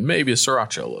barbecue and maybe a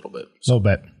sriracha a little bit. A little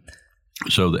bit.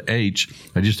 So the H,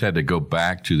 I just had to go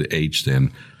back to the H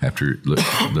then after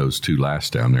those two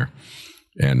last down there.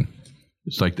 And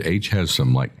it's like the H has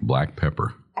some like black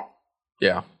pepper.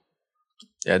 Yeah.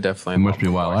 Yeah, definitely. It must be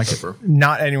why I like it.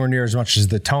 Not anywhere near as much as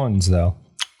the Tones, though.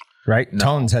 Right?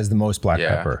 Tones has the most black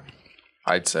Yeah. pepper.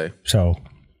 I'd say. So,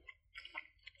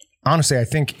 honestly, I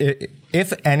think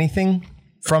if anything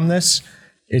from this,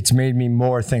 it's made me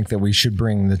more think that we should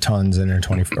bring the tons in a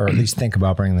 20, or at least think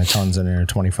about bringing the tons in a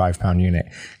 25-pound unit,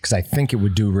 because I think it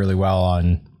would do really well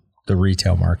on the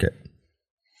retail market.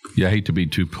 Yeah, I hate to be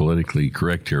too politically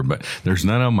correct here, but there's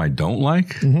none of them I don't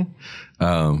like.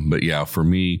 But yeah, for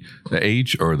me, the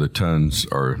H or the Tons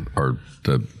are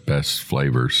the best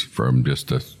flavors from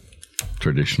just a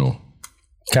traditional.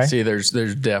 Okay. See, there's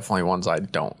definitely ones I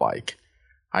don't like.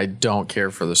 I don't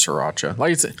care for the sriracha.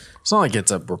 Like it's not like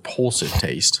it's a repulsive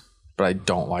taste, but I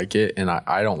don't like it, and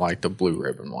I don't like the Blue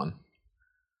Ribbon one.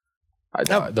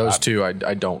 Those two I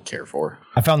don't care for.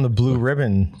 I found the Blue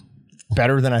Ribbon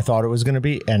better than I thought it was going to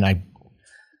be, and I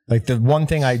like the one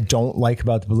thing I don't like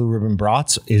about the Blue Ribbon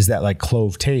brats is that like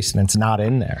clove taste, and it's not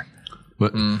in there.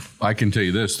 But I can tell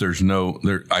you this: there's no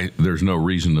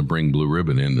reason to bring Blue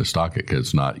Ribbon in to stock it because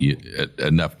it's not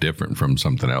enough different from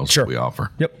something else that we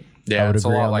offer. Yep. Yeah, it's a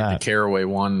agree lot on like that. the Caraway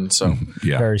one. So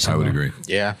Yeah, Very I similar. would agree.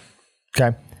 yeah.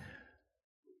 Okay.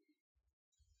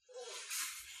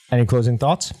 Any closing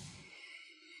thoughts?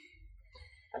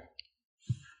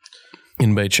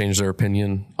 Anybody change their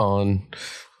opinion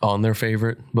on their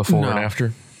favorite before and No.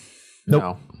 after? Nope.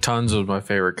 No, Tons was my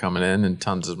favorite coming in, and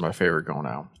Tons is my favorite going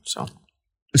out.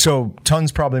 So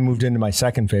Tons probably moved into my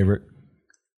second favorite,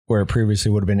 where it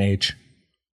previously would have been H.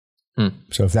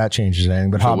 So if that changes anything,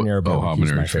 but habanero barbecue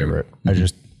is my habanero's favorite.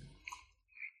 favorite.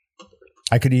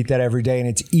 I could eat that every day, and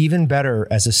it's even better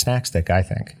as a snack stick, I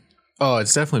think. Oh,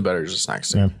 it's definitely better as a snack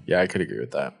stick. Yeah, I could agree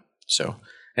with that. So,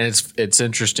 and it's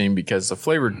interesting because the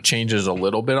flavor changes a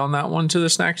little bit on that one to the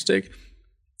snack stick,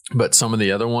 but some of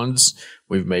the other ones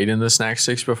we've made in the snack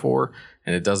sticks before,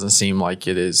 and it doesn't seem like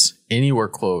it is anywhere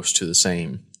close to the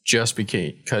same just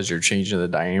because you're changing the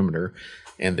diameter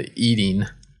and the eating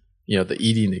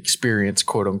experience,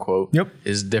 quote unquote,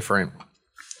 is different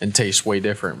and tastes way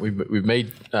different. We've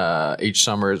made H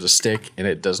Summer as a stick, and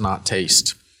it does not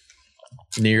taste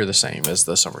near the same as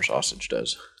the summer sausage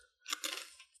does.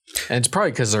 And it's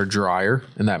probably because they're drier,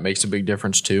 and that makes a big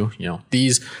difference too. You know,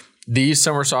 these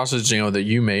summer sausage, that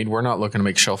you made, we're not looking to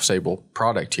make shelf-stable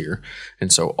product here.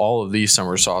 And so all of these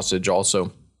summer sausage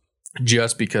also,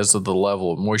 just because of the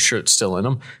level of moisture that's still in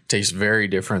them, tastes very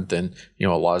different than, a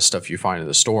lot of stuff you find in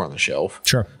the store on the shelf.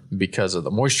 Sure. Because of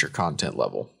the moisture content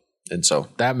level. And so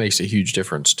that makes a huge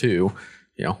difference too.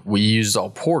 We used all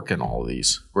pork in all of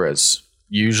these, whereas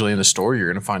usually in the store, you're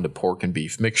going to find a pork and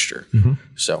beef mixture.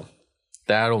 So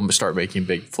that'll start making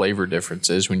big flavor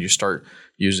differences when you start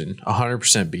using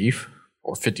 100% beef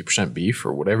or 50% beef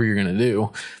or whatever you're going to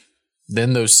do.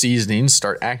 Then those seasonings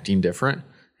start acting different,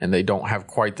 and they don't have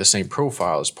quite the same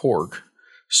profile as pork.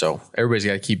 So everybody's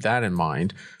got to keep that in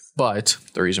mind. But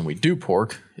the reason we do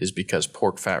pork is because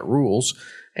pork fat rules,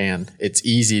 and it's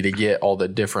easy to get all the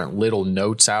different little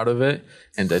notes out of it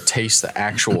and to taste the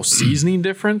actual seasoning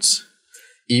difference,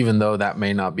 even though that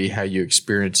may not be how you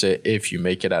experience it if you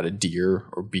make it out of deer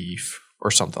or beef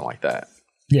or something like that.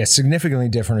 Yeah, significantly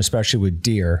different, especially with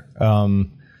deer.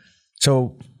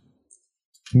 So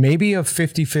maybe a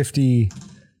 50-50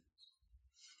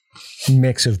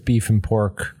 mix of beef and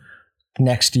pork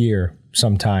next year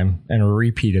sometime, and a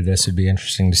repeat of this would be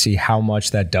interesting to see how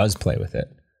much that does play with it.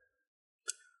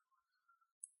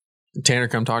 Tanner,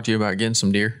 come talk to you about getting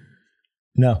some deer?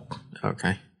 No.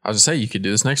 Okay. I was going to say, you could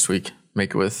do this next week.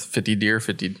 Make it with 50 deer,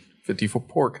 50 for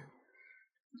pork.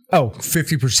 Oh,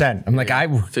 50%. I'm like,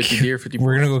 50 deer, 50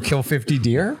 we're pork. going to go kill 50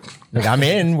 deer? Like, I'm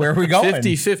in. Where are we going?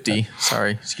 50-50.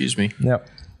 Sorry. Excuse me. Yep.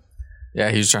 Yeah,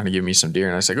 he was trying to give me some deer,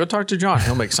 and I said, go talk to John.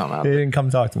 He'll make something out They of it. didn't come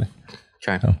talk to me.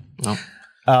 Okay. Well,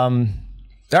 All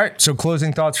right. So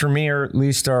closing thoughts for me, or at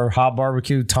least are Hob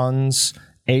Barbecue, Tons,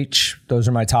 H. Those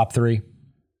are my top three.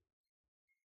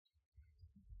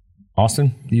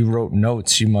 Austin, you wrote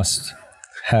notes. You must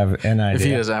have an idea. if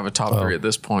he doesn't have a top three at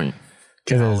this point,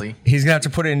 golly. He's going to have to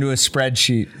put it into a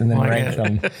spreadsheet and then rank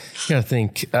them. Gotta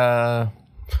think. I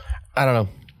don't know.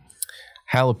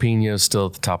 Jalapeno is still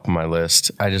at the top of my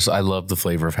list. I love the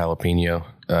flavor of jalapeno.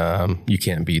 You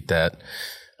can't beat that.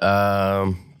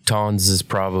 Tons is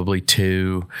probably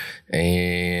 2,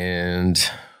 and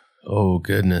oh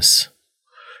goodness,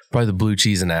 probably the blue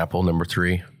cheese and apple number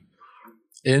 3.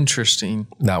 Interesting.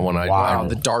 That one, Wow,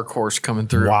 the dark horse coming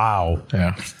through. Wow.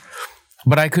 yeah.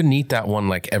 But I couldn't eat that one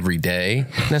like every day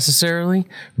necessarily.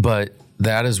 But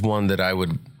that is one that I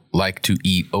would like to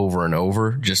eat over and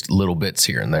over, just little bits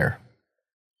here and there.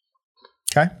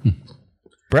 Okay.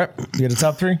 Brett, you got a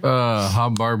top three?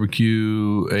 Hob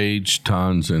Barbecue, H,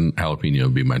 Tons, and jalapeno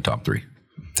would be my top 3.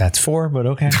 That's 4, but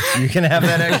okay. You can have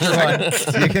that extra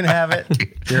one. You can have it.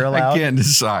 You're allowed. I can't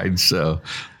decide, so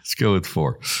let's go with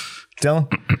 4.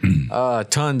 Dylan?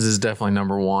 Tons is definitely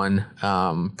number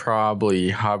 1.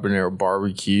 Probably habanero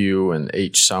barbecue and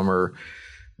H Summer.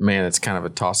 Man, it's kind of a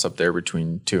toss up there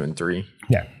between 2 and 3.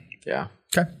 Yeah. Yeah.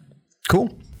 Okay.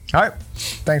 Cool. All right.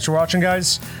 Thanks for watching,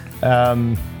 guys.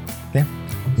 Yeah,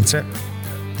 that's it.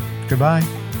 Goodbye.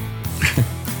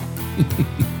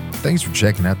 Thanks for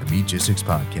checking out the Meatgistics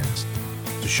podcast.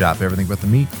 To shop everything but the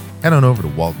meat, head on over to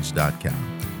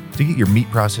waltons.com. To get your meat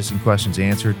processing questions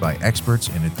answered by experts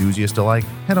and enthusiasts alike,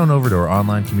 head on over to our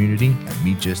online community at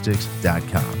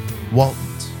meatgistics.com.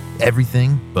 Waltons,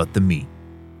 everything but the meat.